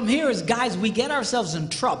problem here is, guys, we get ourselves in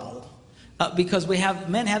trouble because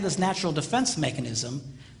men have this natural defense mechanism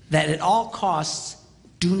that at all costs,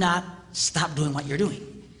 do not stop doing what you're doing.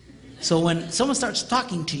 So when someone starts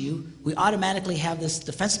talking to you, we automatically have this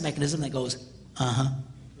defense mechanism that goes, uh-huh.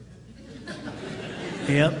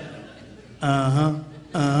 Yep. Uh-huh.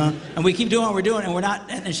 Uh-huh. And we keep doing what we're doing, and we're not,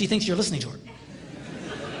 and she thinks you're listening to her.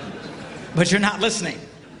 But you're not listening.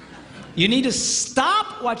 You need to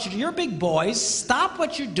stop what you're big boys, stop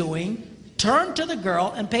what you're doing, turn to the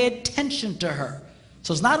girl, and pay attention to her.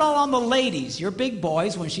 So it's not all on the ladies. You're big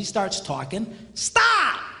boys, when she starts talking,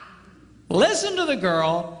 stop! Listen to the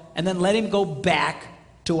girl, and then let him go back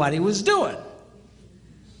to what he was doing.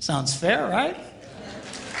 Sounds fair, right?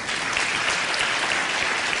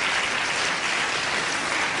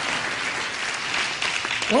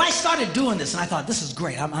 Well, I started doing this, and I thought, this is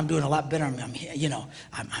great. I'm doing a lot better. I'm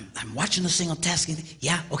watching the single tasking.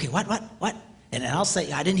 Yeah, okay, what? And I'll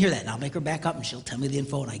say, I didn't hear that. And I'll make her back up, and she'll tell me the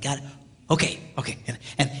info, and I got it. Okay.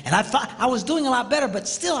 And I thought I was doing a lot better, but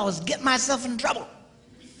still I was getting myself in trouble.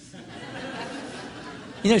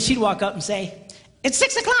 You know, she'd walk up and say, it's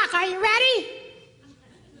 6 o'clock, are you ready?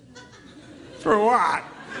 For what?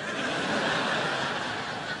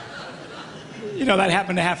 You know, that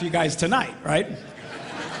happened to half of you guys tonight, right?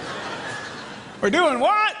 We're doing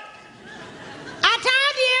what? I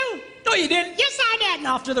told you. No, you didn't. Yes, I did. And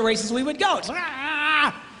off to the races we would go.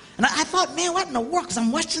 And I thought, man, what in the world? Because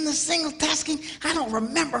I'm watching this single tasking. I don't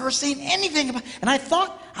remember her saying anything about it. And I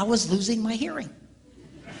thought I was losing my hearing.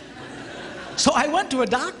 So I went to a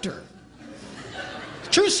doctor.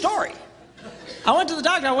 True story. I went to the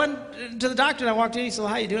doctor. And I walked in. He said,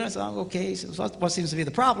 well, how you doing? I said, I'm okay. He said, well, what seems to be the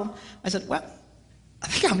problem? I said, well, I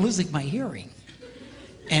think I'm losing my hearing.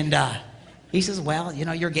 And he says, well, you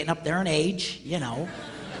know, you're getting up there in age, you know.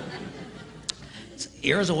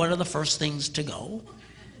 Ears are one of the first things to go.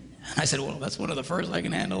 And I said, well, that's one of the first. I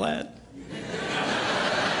can handle that.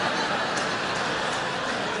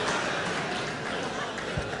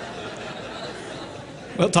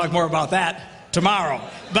 We'll talk more about that tomorrow.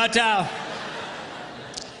 But, so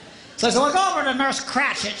I said, well, go over to Nurse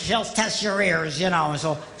Cratchit. She'll test your ears, you know. And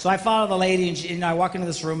so I follow the lady, and I walk into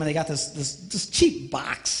this room, and they got this cheap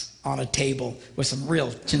box on a table with some real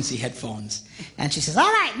chintzy headphones. And she says,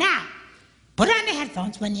 all right, now, put on the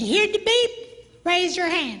headphones. When you hear the beep, raise your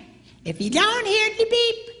hand. If you don't hear the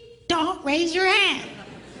beep, don't raise your hand.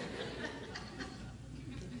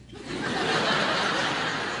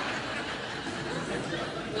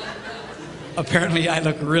 Apparently, I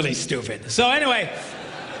look really stupid. So anyway,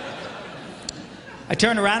 I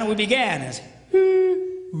turned around and we began. As,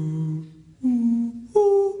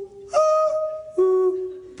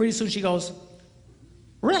 pretty soon she goes,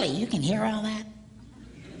 really, you can hear all that?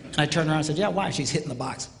 And I turned around and said, yeah, why? She's hitting the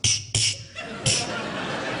box.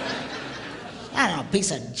 I don't know,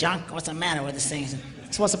 piece of junk. What's the matter with this thing? So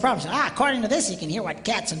what's the problem? She said, according to this, you can hear what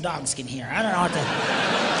cats and dogs can hear. I don't know what to...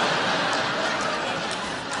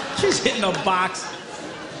 She's hitting a box.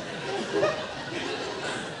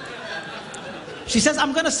 She says,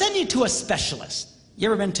 I'm going to send you to a specialist. You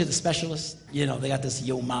ever been to the specialist? You know, they got this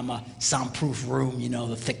Yo Mama soundproof room, you know,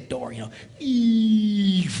 the thick door, you know.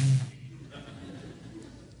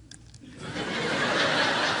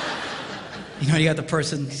 You know, you got the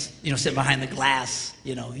person, you know, sitting behind the glass,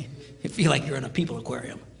 you know, you feel like you're in a people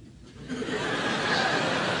aquarium.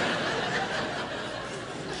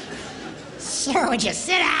 Sir, would you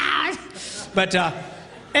sit down? But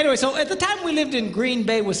anyway, so at the time we lived in Green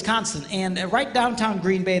Bay, Wisconsin, and right downtown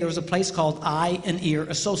Green Bay, there was a place called Eye and Ear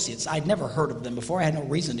Associates. I'd never heard of them before. I had no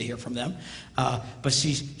reason to hear from them. But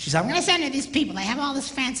she said, I'm I'm going gonna send you these people. They have all this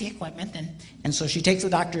fancy equipment, and And so she takes the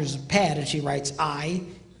doctor's pad and she writes eye,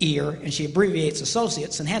 ear, and she abbreviates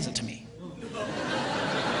associates and hands it to me.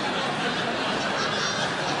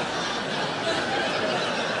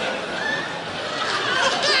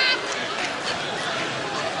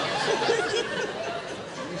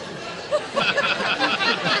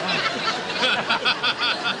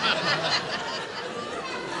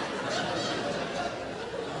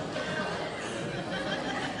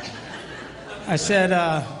 I said,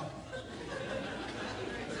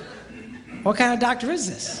 what kind of doctor is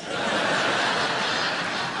this?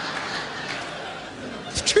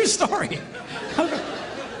 It's a true story.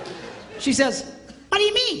 She says, what do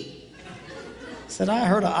you mean? I said, I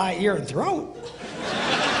heard of eye, ear, and throat.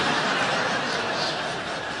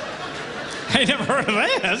 I never heard of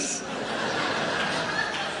this.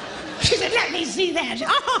 She said, let me see that.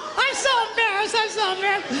 Oh, I'm so embarrassed.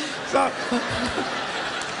 So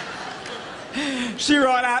she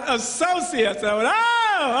wrote out associates. I went,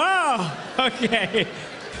 oh, okay.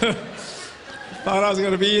 Thought I was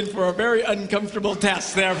going to be in for a very uncomfortable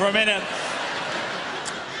test there for a minute.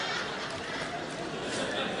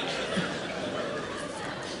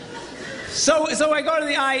 So I go to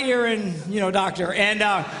the eye, ear, and, doctor, and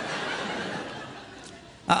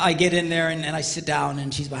I get in there and I sit down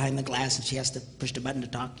and she's behind the glass and she has to push the button to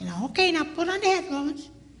talk. Okay, now put on the headphones.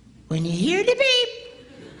 When you hear the beep,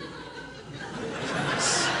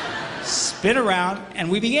 spin around, and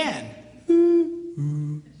we began.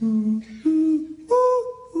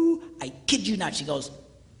 I kid you not, she goes,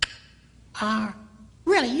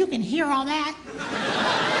 really, you can hear all that?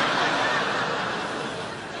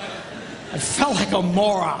 I felt like a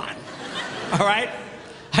moron, all right?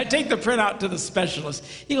 I take the printout to the specialist.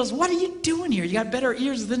 He goes, what are you doing here? You got better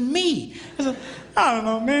ears than me. I said, I don't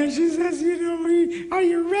know, man. She says, are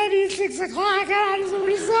you ready at 6 o'clock? I just want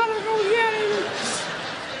to go get it.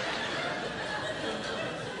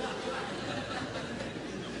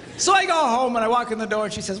 So I go home and I walk in the door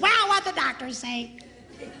and she says, Well, what the doctors say.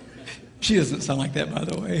 She doesn't sound like that, by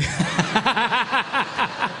the way.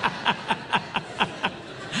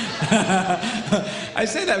 I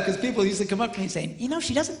say that because people used to come up to me saying,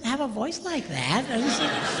 she doesn't have a voice like that. I just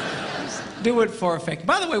do it for effect.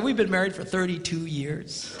 By the way, we've been married for 32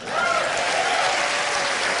 years.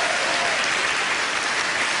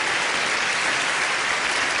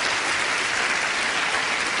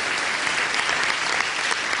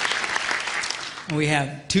 We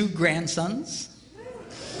have 2 grandsons.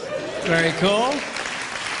 Very cool.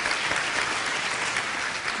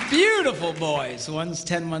 Beautiful boys. One's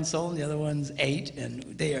 10 months old, the other one's 8, and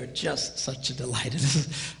they are just such a delight.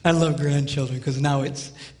 I love grandchildren because now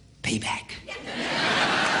it's payback.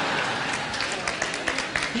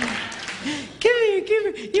 Give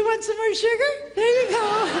me. You want some more sugar? There you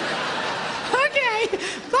go. Okay.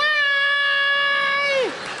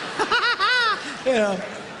 Bye.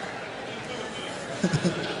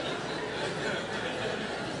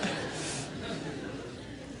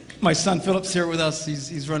 My son Philip's here with us.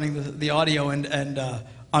 He's running the audio, and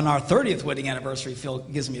on our 30th wedding anniversary, Phil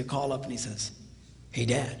gives me a call up and he says, hey,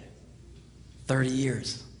 Dad, 30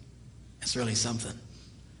 years. That's really something.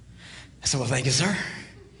 I said, well, thank you, sir.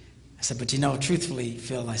 I said, but truthfully,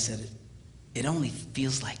 Phil, I said, it only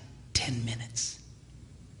feels like 10 minutes.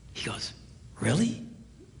 He goes, really?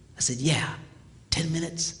 I said, yeah, 10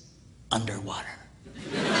 minutes underwater.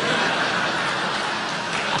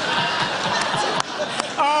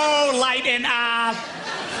 Oh, lighten up.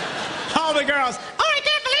 All the girls. Oh, I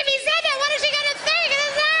can't believe he said that. What is he going to think?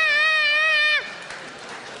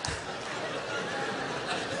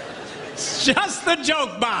 It's just the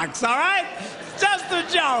joke box, all right? Just the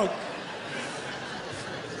joke.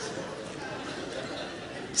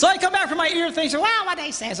 So I come back from my ear thing. She said, well, what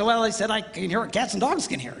they say? I said, well, they said I can hear what cats and dogs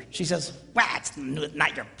can hear. She says, Well, it's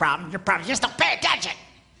not your problem. Your problem is just don't pay attention.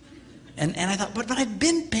 And I thought, but I've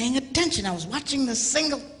been paying attention. I was watching the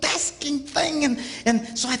single tasking thing,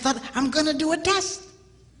 and so I thought, I'm going to do a test.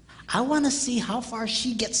 I want to see how far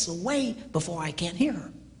she gets away before I can't hear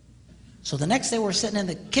her. So the next day we're sitting in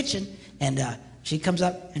the kitchen, and she comes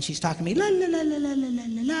up, and she's talking to me, la, la, la, la, la, la,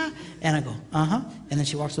 la, la, and I go, uh-huh. And then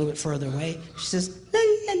she walks a little bit further away. She says, la,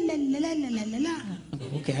 la, la, la, la, la, la, la. I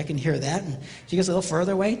Okay, I can hear that. And she gets a little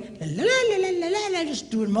further away. La, la, la, la, la, la, la, just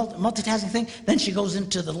doing multitasking thing. Then she goes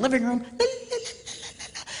into the living room. La, la, la, la, la,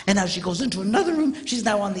 la. And now she goes into another room. She's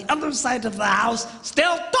now on the other side of the house,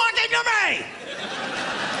 still talking to me.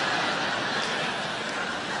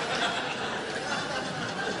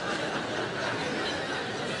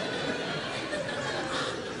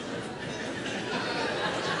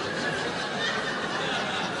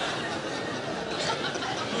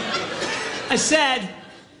 I said,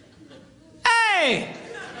 "Hey!"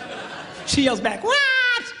 She yells back, "What?"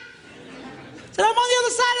 I said, "I'm on the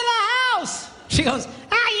other side of the house." She goes,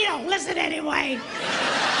 "You don't listen anyway."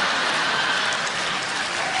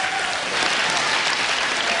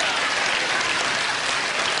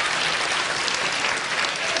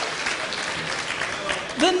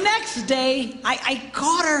 The next day, I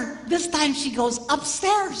caught her. This time she goes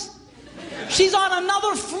upstairs. She's on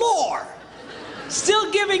another floor,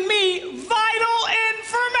 still giving me vital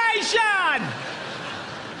information.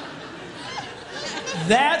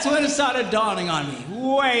 That's when it started dawning on me.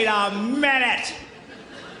 Wait a minute.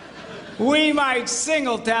 We might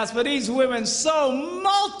single task, but these women so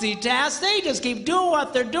multitask, they just keep doing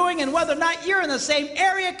what they're doing, and whether or not you're in the same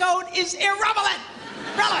area code is irrelevant.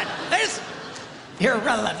 Relevant. There's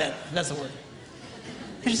irrelevant. That's the word.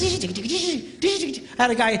 I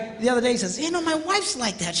had a guy the other day says, my wife's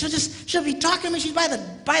like that. She'll be talking to me. She's by the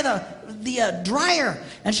dryer,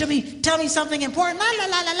 and she'll be telling me something important. La la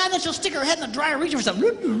la la la. Then she'll stick her head in the dryer, reaching for something.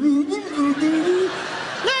 La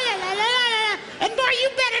la la la la la. And boy, you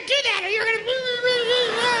better do that, or you're gonna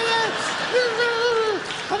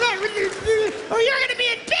be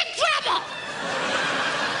in big trouble.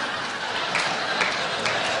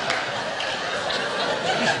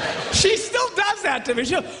 She still does that to me.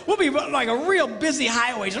 We'll be like a real busy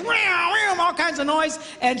highway, just all kinds of noise,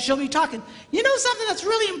 and she'll be talking. You know something that's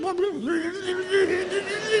really important?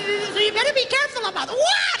 So you better be careful about it.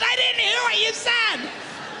 What? I didn't hear what you said.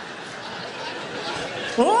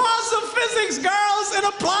 Laws of physics, girls, it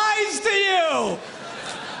applies to you.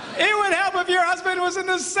 It would help if your husband was in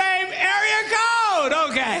the same area code.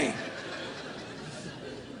 Okay.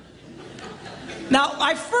 Now,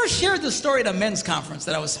 I first shared the story at a men's conference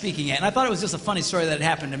that I was speaking at, and I thought it was just a funny story that had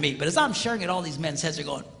happened to me. But as I'm sharing it, all these men's heads are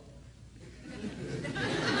going.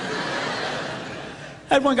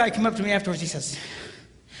 I had one guy come up to me afterwards. He says,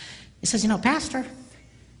 Pastor,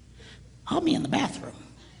 I'll be in the bathroom.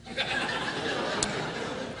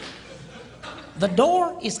 The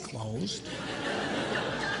door is closed.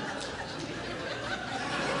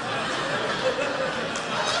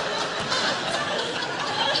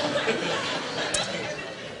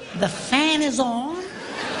 The fan is on.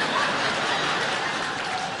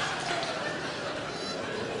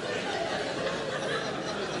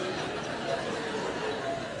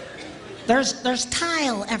 There's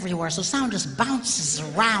tile everywhere, so sound just bounces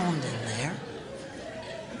around in there.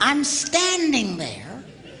 I'm standing there.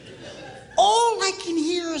 All I can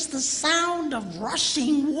hear is the sound of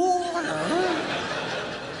rushing water.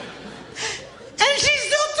 And she's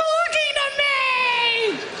still talking to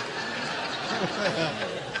me!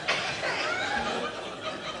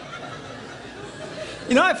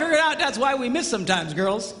 I figured out that's why we miss sometimes,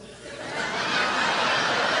 girls.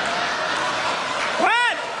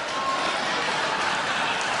 What?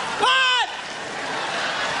 What?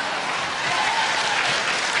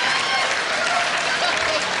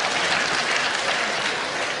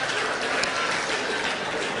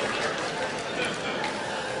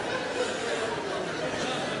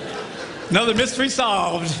 Another mystery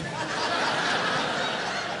solved.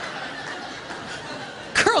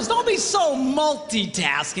 Girls, don't be so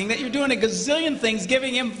multitasking that you're doing a gazillion things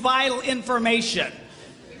giving him vital information.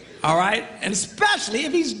 All right? And especially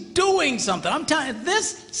if he's doing something. I'm telling you,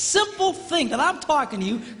 this simple thing that I'm talking to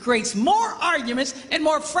you creates more arguments and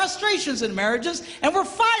more frustrations in marriages, and we're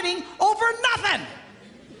fighting over nothing.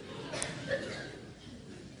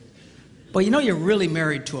 But you're really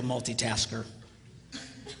married to a multitasker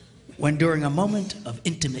when during a moment of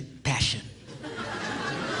intimate passion,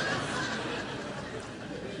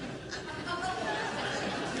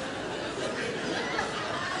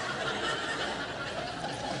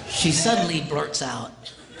 she suddenly blurts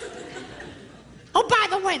out, "Oh, by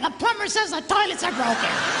the way, the plumber says the toilets are broken."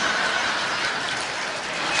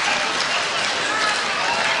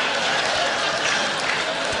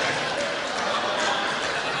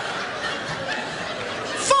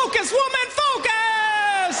 Focus, woman,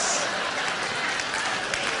 focus!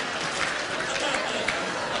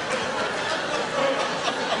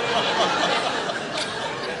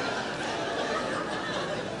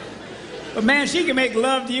 But man, she can make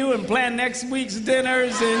love to you and plan next week's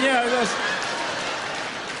dinners and just...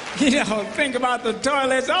 You know, think about the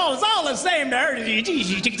toilets. Oh, it's all the same there. I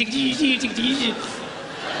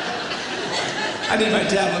need my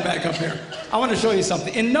tablet back up here. I want to show you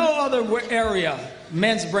something. In no other area,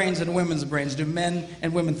 men's brains and women's brains, do men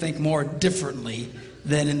and women think more differently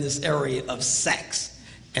than in this area of sex.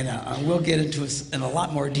 And we'll get into it in a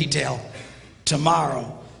lot more detail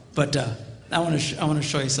tomorrow. But I want to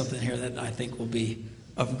show you something here that I think will be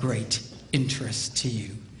of great interest to you.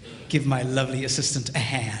 Give my lovely assistant a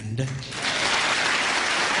hand.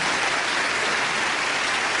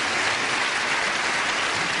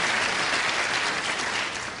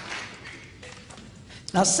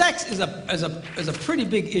 Now, sex is a pretty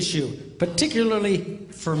big issue, particularly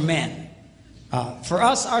for men. For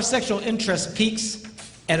us, our sexual interest peaks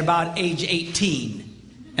at about age 18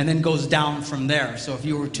 and then goes down from there. So if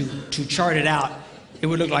you were to chart it out, it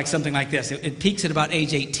would look like something like this. It peaks at about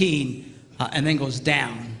age 18 and then goes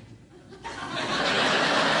down.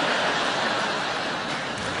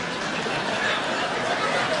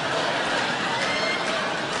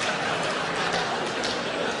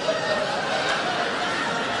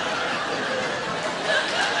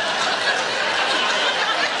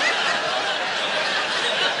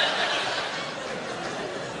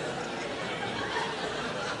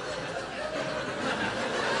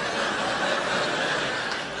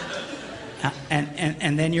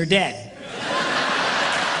 And then you're dead.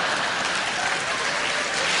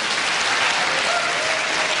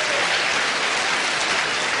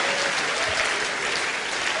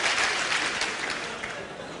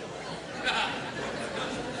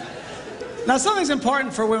 Now, something's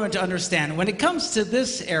important for women to understand. When it comes to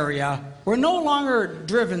this area, we're no longer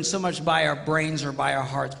driven so much by our brains or by our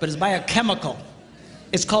hearts, but it's by a chemical.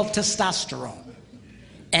 It's called testosterone.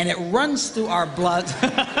 And it runs through our blood.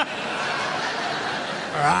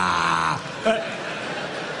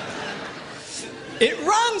 It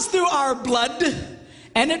runs through our blood,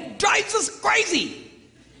 and it drives us crazy.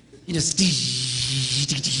 You just...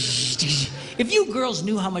 If you girls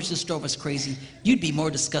knew how much this drove us crazy, you'd be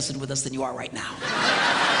more disgusted with us than you are right now.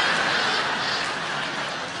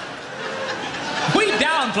 We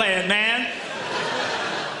downplay it, man.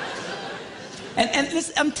 And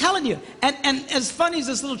this, I'm telling you, and as funny as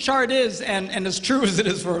this little chart is, and as true as it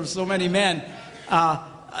is for so many men,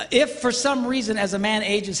 if for some reason as a man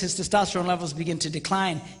ages, his testosterone levels begin to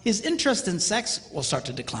decline, his interest in sex will start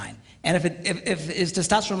to decline. And if his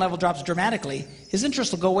testosterone level drops dramatically, his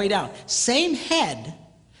interest will go way down. Same head,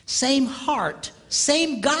 same heart,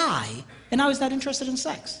 same guy, and now he's not interested in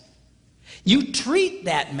sex. You treat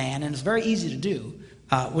that man, and it's very easy to do,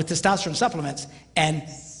 with testosterone supplements, and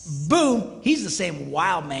boom, he's the same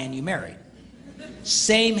wild man you married.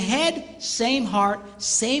 Same head, same heart,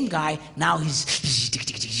 same guy. Now he's...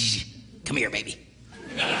 Come here, baby.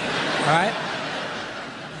 All right?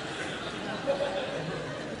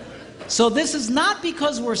 So this is not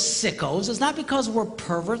because we're sickos. It's not because we're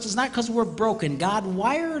perverts. It's not because we're broken. God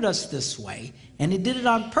wired us this way, and he did it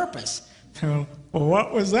on purpose. Well,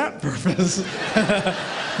 what was that purpose?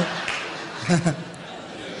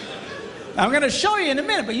 I'm going to show you in a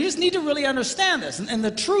minute, but you just need to really understand this. And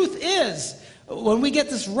the truth is, when we get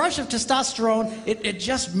this rush of testosterone, it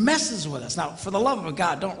just messes with us. Now, for the love of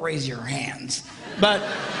God, don't raise your hands. But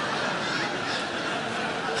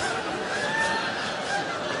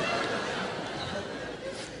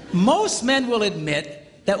most men will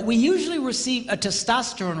admit that we usually receive a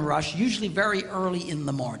testosterone rush, usually very early in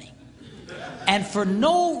the morning, and for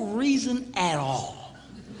no reason at all.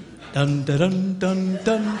 Dun dun dun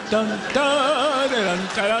dun dun dun dun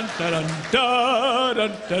dun dun dun dun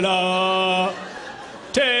dun dun dun.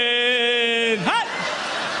 10 hot.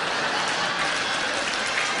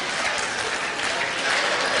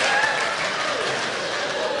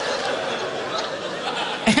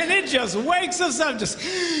 And it just wakes us up. Just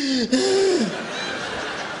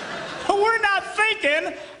we're not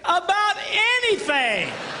thinking about anything.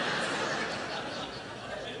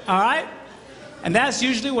 All right? And that's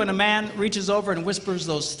usually when a man reaches over and whispers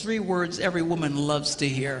those 3 words every woman loves to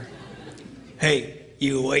hear. Hey,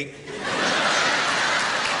 you awake?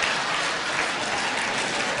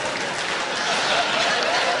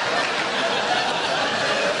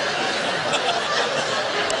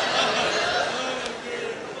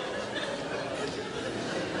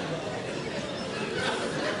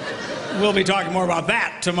 We'll be talking more about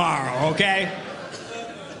that tomorrow, okay?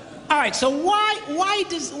 All right, so why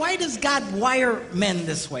does God wire men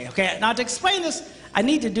this way? Okay, now to explain this, I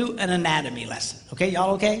need to do an anatomy lesson. Okay,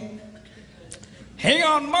 y'all okay? Hang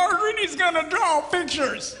on, Margaret, he's gonna draw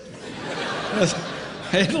pictures.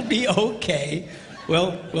 It'll be okay.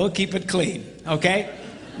 We'll keep it clean, okay?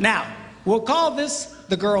 Now, We'll call this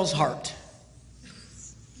the girl's heart.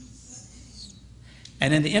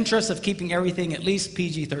 And in the interest of keeping everything at least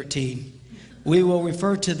PG-13, we will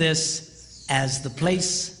refer to this as the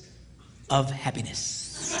place of happiness.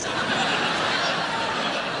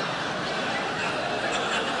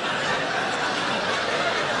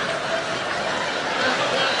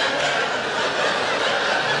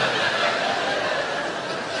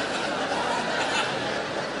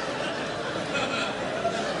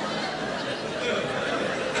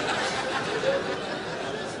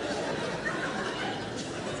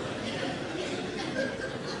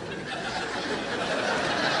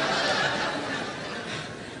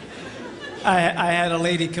 I had a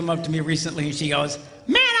lady come up to me recently and she goes,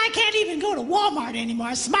 "Man, I can't even go to Walmart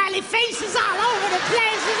anymore. Smiley faces all over the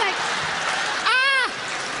place." She's like,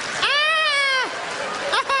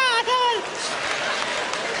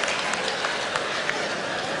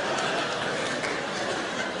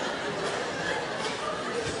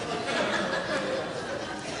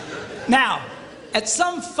 Now, at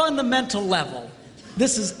some fundamental level,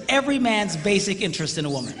 this is every man's basic interest in a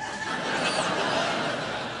woman.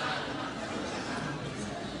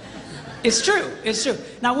 It's true. It's true.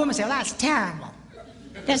 Now, women say, "Well, that's terrible.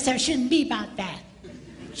 There shouldn't be about that.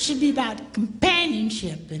 It should be about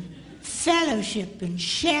companionship and fellowship and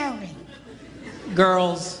sharing."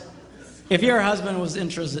 Girls, if your husband was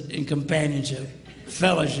interested in companionship,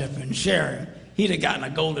 fellowship, and sharing, he'd have gotten a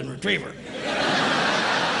golden retriever.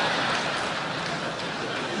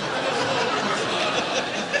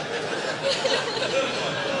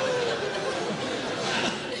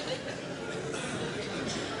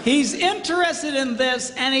 He's interested in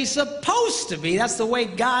this, and he's supposed to be. That's the way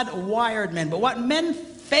God wired men. But what men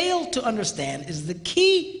fail to understand is the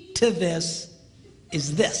key to this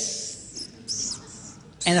is this.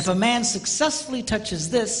 And if a man successfully touches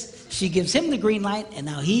this, she gives him the green light, and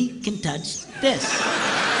now he can touch this.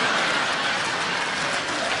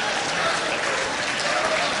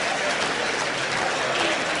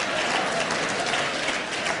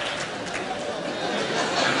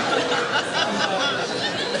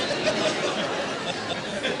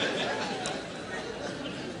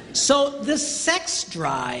 So this sex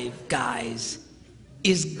drive, guys,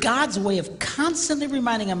 is God's way of constantly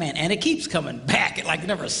reminding a man, and it keeps coming back. It like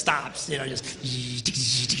never stops, just.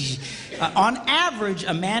 On average,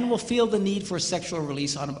 a man will feel the need for sexual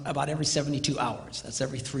release on about every 72 hours. That's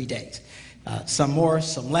every 3 days. Some more,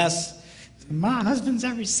 some less. My husband's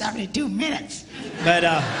every 72 minutes. But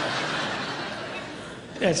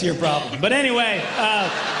that's your problem. But anyway.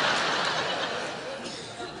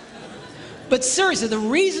 But seriously, the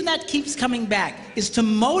reason that keeps coming back is to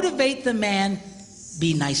motivate the man,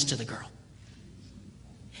 be nice to the girl.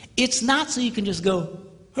 It's not so you can just go,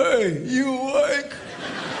 "Hey, you like?"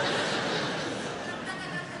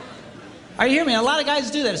 Are you hearing me? A lot of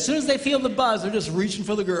guys do that. As soon as they feel the buzz, they're just reaching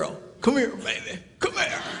for the girl. "Come here, baby. Come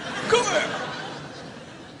here. Come here."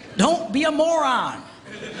 Don't be a moron.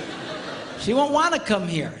 She won't want to come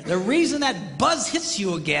here. The reason that buzz hits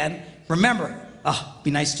you again, remember,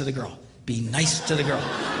 be nice to the girl. Be nice to the girl.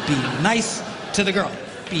 Be nice to the girl.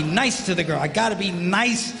 Be nice to the girl. I got to be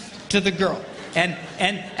nice to the girl. And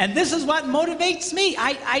this is what motivates me.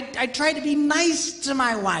 I try to be nice to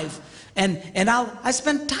my wife. And I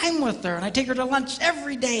spend time with her, and I take her to lunch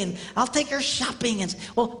every day, and I'll take her shopping. And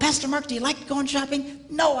 "Well, Pastor Mark, do you like going shopping?"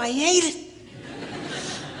 "No, I hate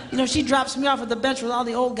it." She drops me off at the bench with all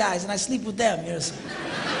the old guys, and I sleep with them.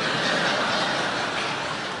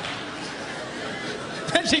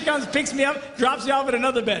 Then she comes, picks me up, drops me off at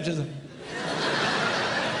another bench.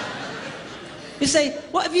 You say,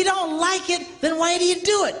 "Well, if you don't like it, then why do you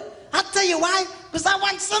do it?" I'll tell you why. Because I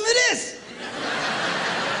want some of this.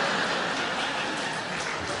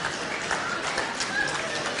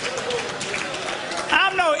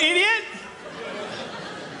 I'm no idiot.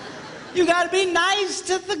 You got to be nice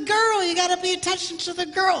to the girl. You got to pay attention to the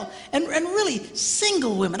girl. And really,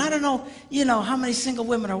 single women. I don't know, how many single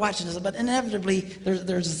women are watching this, but inevitably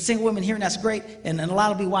there's single women here, and that's great, and a lot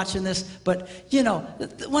will be watching this. But,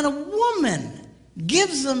 when a woman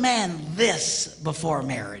gives a man this before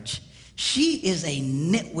marriage, she is a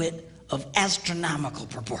nitwit of astronomical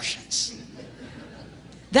proportions.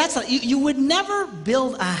 You would never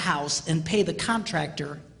build a house and pay the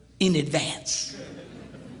contractor in advance.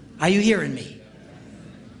 Are you hearing me?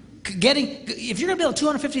 If you're going to build a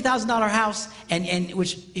 $250,000 house, and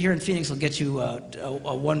which here in Phoenix will get you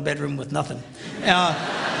a one-bedroom with nothing.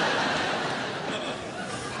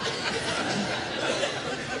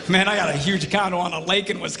 Man, I got a huge condo on a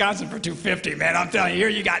lake in Wisconsin for $250,000, man. I'm telling you, here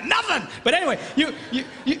you got nothing. But anyway, you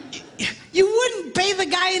wouldn't even pay the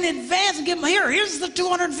guy in advance and give him, here's the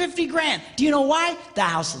 250 grand. Do you know why? The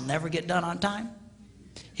house will never get done on time.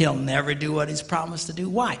 He'll never do what he's promised to do.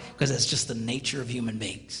 Why? Because that's just the nature of human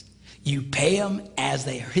beings. You pay them as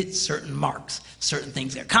they hit certain marks, certain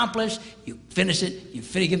things they accomplish. You finish it, you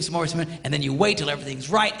give them some more, and then you wait till everything's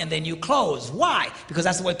right, and then you close. Why? Because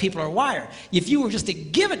that's the way people are wired. If you were just to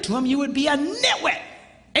give it to them, you would be a nitwit,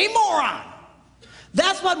 a moron.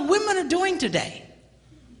 That's what women are doing today.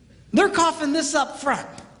 They're coughing this up front,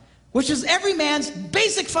 which is every man's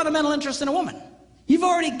basic fundamental interest in a woman. You've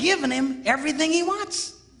already given him everything he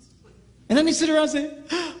wants. And then they sit around and say,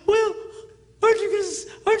 well, aren't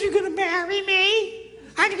you going to marry me?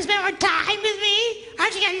 Aren't you going to spend more time with me?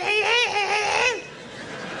 Aren't you going to...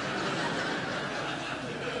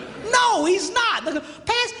 No, he's not. Why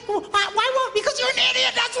won't? Because you're an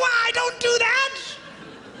idiot. That's why. Don't do that.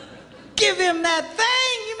 Give him that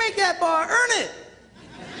thing. You make that bar earn it.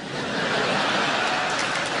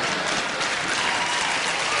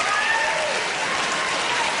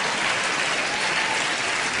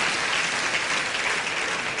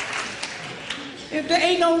 If there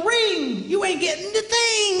ain't no ring, you ain't getting the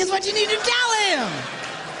thing, is what you need to tell him.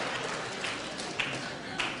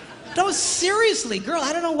 No, seriously, girl,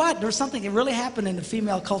 I don't know what. There's something that really happened in the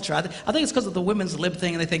female culture. I think it's because of the women's lib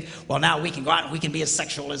thing, and they think, well, now we can go out and we can be as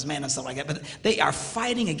sexual as men and stuff like that. But they are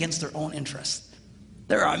fighting against their own interests.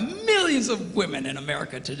 There are millions of women in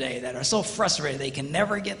America today that are so frustrated they can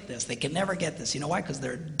never get this. They can never get this. You know why? Because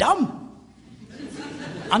they're dumb.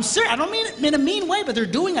 I'm serious. I don't mean it in a mean way, but they're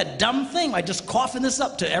doing a dumb thing, like just coughing this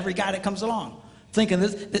up to every guy that comes along, thinking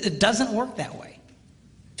this. It doesn't work that way.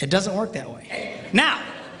 It doesn't work that way. Now,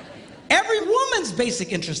 every woman's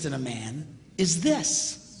basic interest in a man is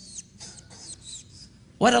this.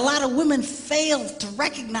 What a lot of women fail to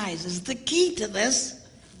recognize is the key to this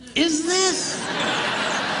is this.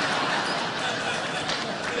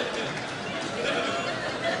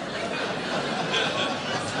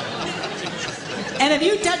 And if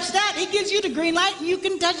you touch that, he gives you the green light and you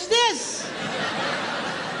can touch this.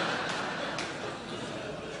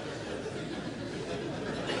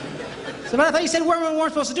 So, but I thought you said women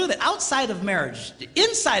weren't supposed to do that. Outside of marriage,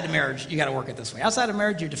 inside of marriage, you got to work it this way. Outside of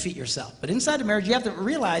marriage, you defeat yourself. But inside of marriage, you have to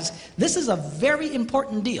realize this is a very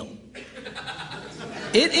important deal.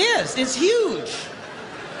 It is. It's huge.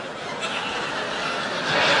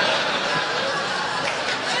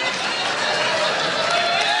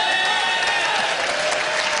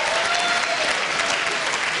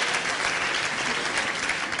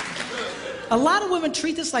 A lot of women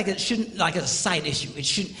treat this like like a side issue.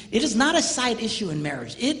 It is not a side issue in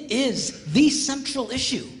marriage. It is the central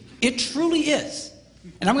issue. It truly is.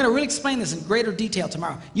 And I'm going to really explain this in greater detail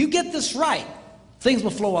tomorrow. You get this right, things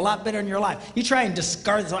will flow a lot better in your life. You try and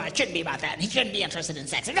discard this, it shouldn't be about that. He shouldn't be interested in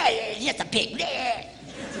sex. He's just a pig.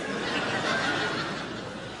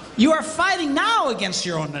 You are fighting now against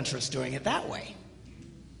your own interest doing it that way.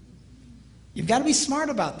 You've got to be smart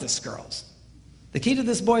about this, girls. The key to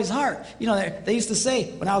this boy's heart, you know, they used to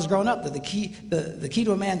say when I was growing up that the key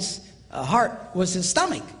to a man's heart was his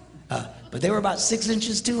stomach, but they were about 6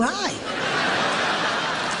 inches too high.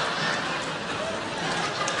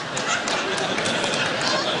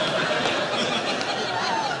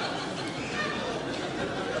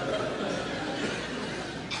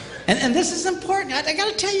 And this is important. I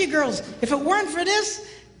got to tell you, girls, if it weren't for this,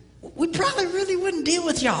 we probably really wouldn't deal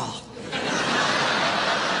with y'all.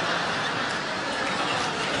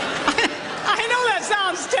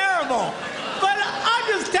 Sounds terrible, but I'm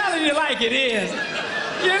just telling you like it is.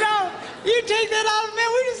 You know, you take that out, man,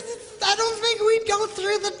 I don't think we'd go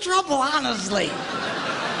through the trouble, honestly.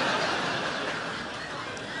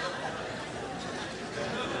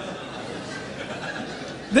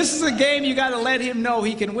 This is a game you got to let him know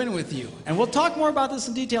he can win with you. And we'll talk more about this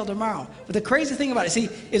in detail tomorrow. But the crazy thing about it, see,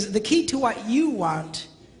 is the key to what you want,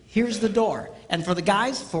 here's the door. And for the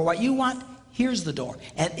guys, for what you want, here's the door.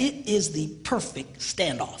 And it is the perfect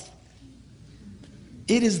standoff.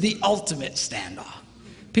 It is the ultimate standoff.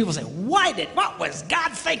 People say, what was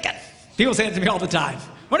God thinking? People say it to me all the time.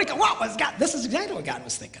 What was God? This is exactly what God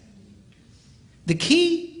was thinking. The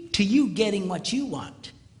key to you getting what you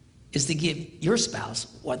want is to give your spouse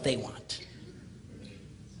what they want.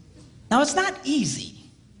 Now, it's not easy.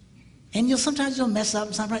 And sometimes you'll mess up,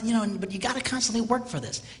 but you got to constantly work for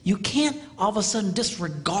this. You can't all of a sudden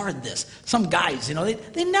disregard this. Some guys,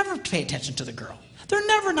 they never pay attention to the girl. They're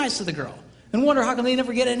never nice to the girl. And wonder how come they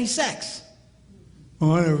never get any sex.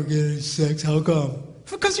 Oh, I never get any sex. How come?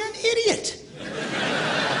 Because you're an idiot.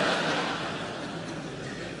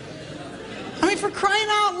 I mean, for crying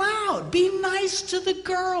out loud, be nice to the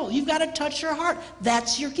girl. You've got to touch her heart.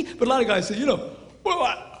 That's your key. But a lot of guys say,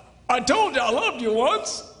 Well, I told you I loved you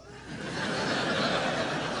once.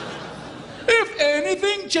 If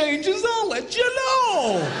anything changes, I'll let you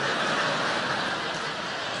know.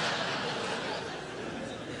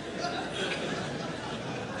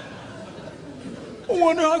 I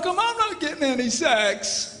wonder how come I'm not getting any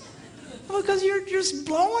sex. Well, because you're just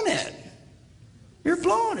blowing it. You're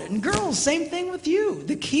blowing it. And girls, same thing with you.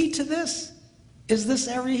 The key to this is this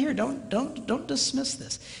area here. Don't dismiss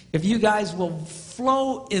this. If you guys will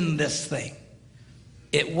flow in this thing,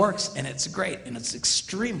 it works and it's great and it's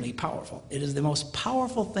extremely powerful. It is the most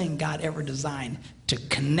powerful thing God ever designed to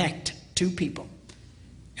connect two people.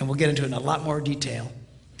 And we'll get into it in a lot more detail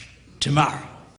tomorrow.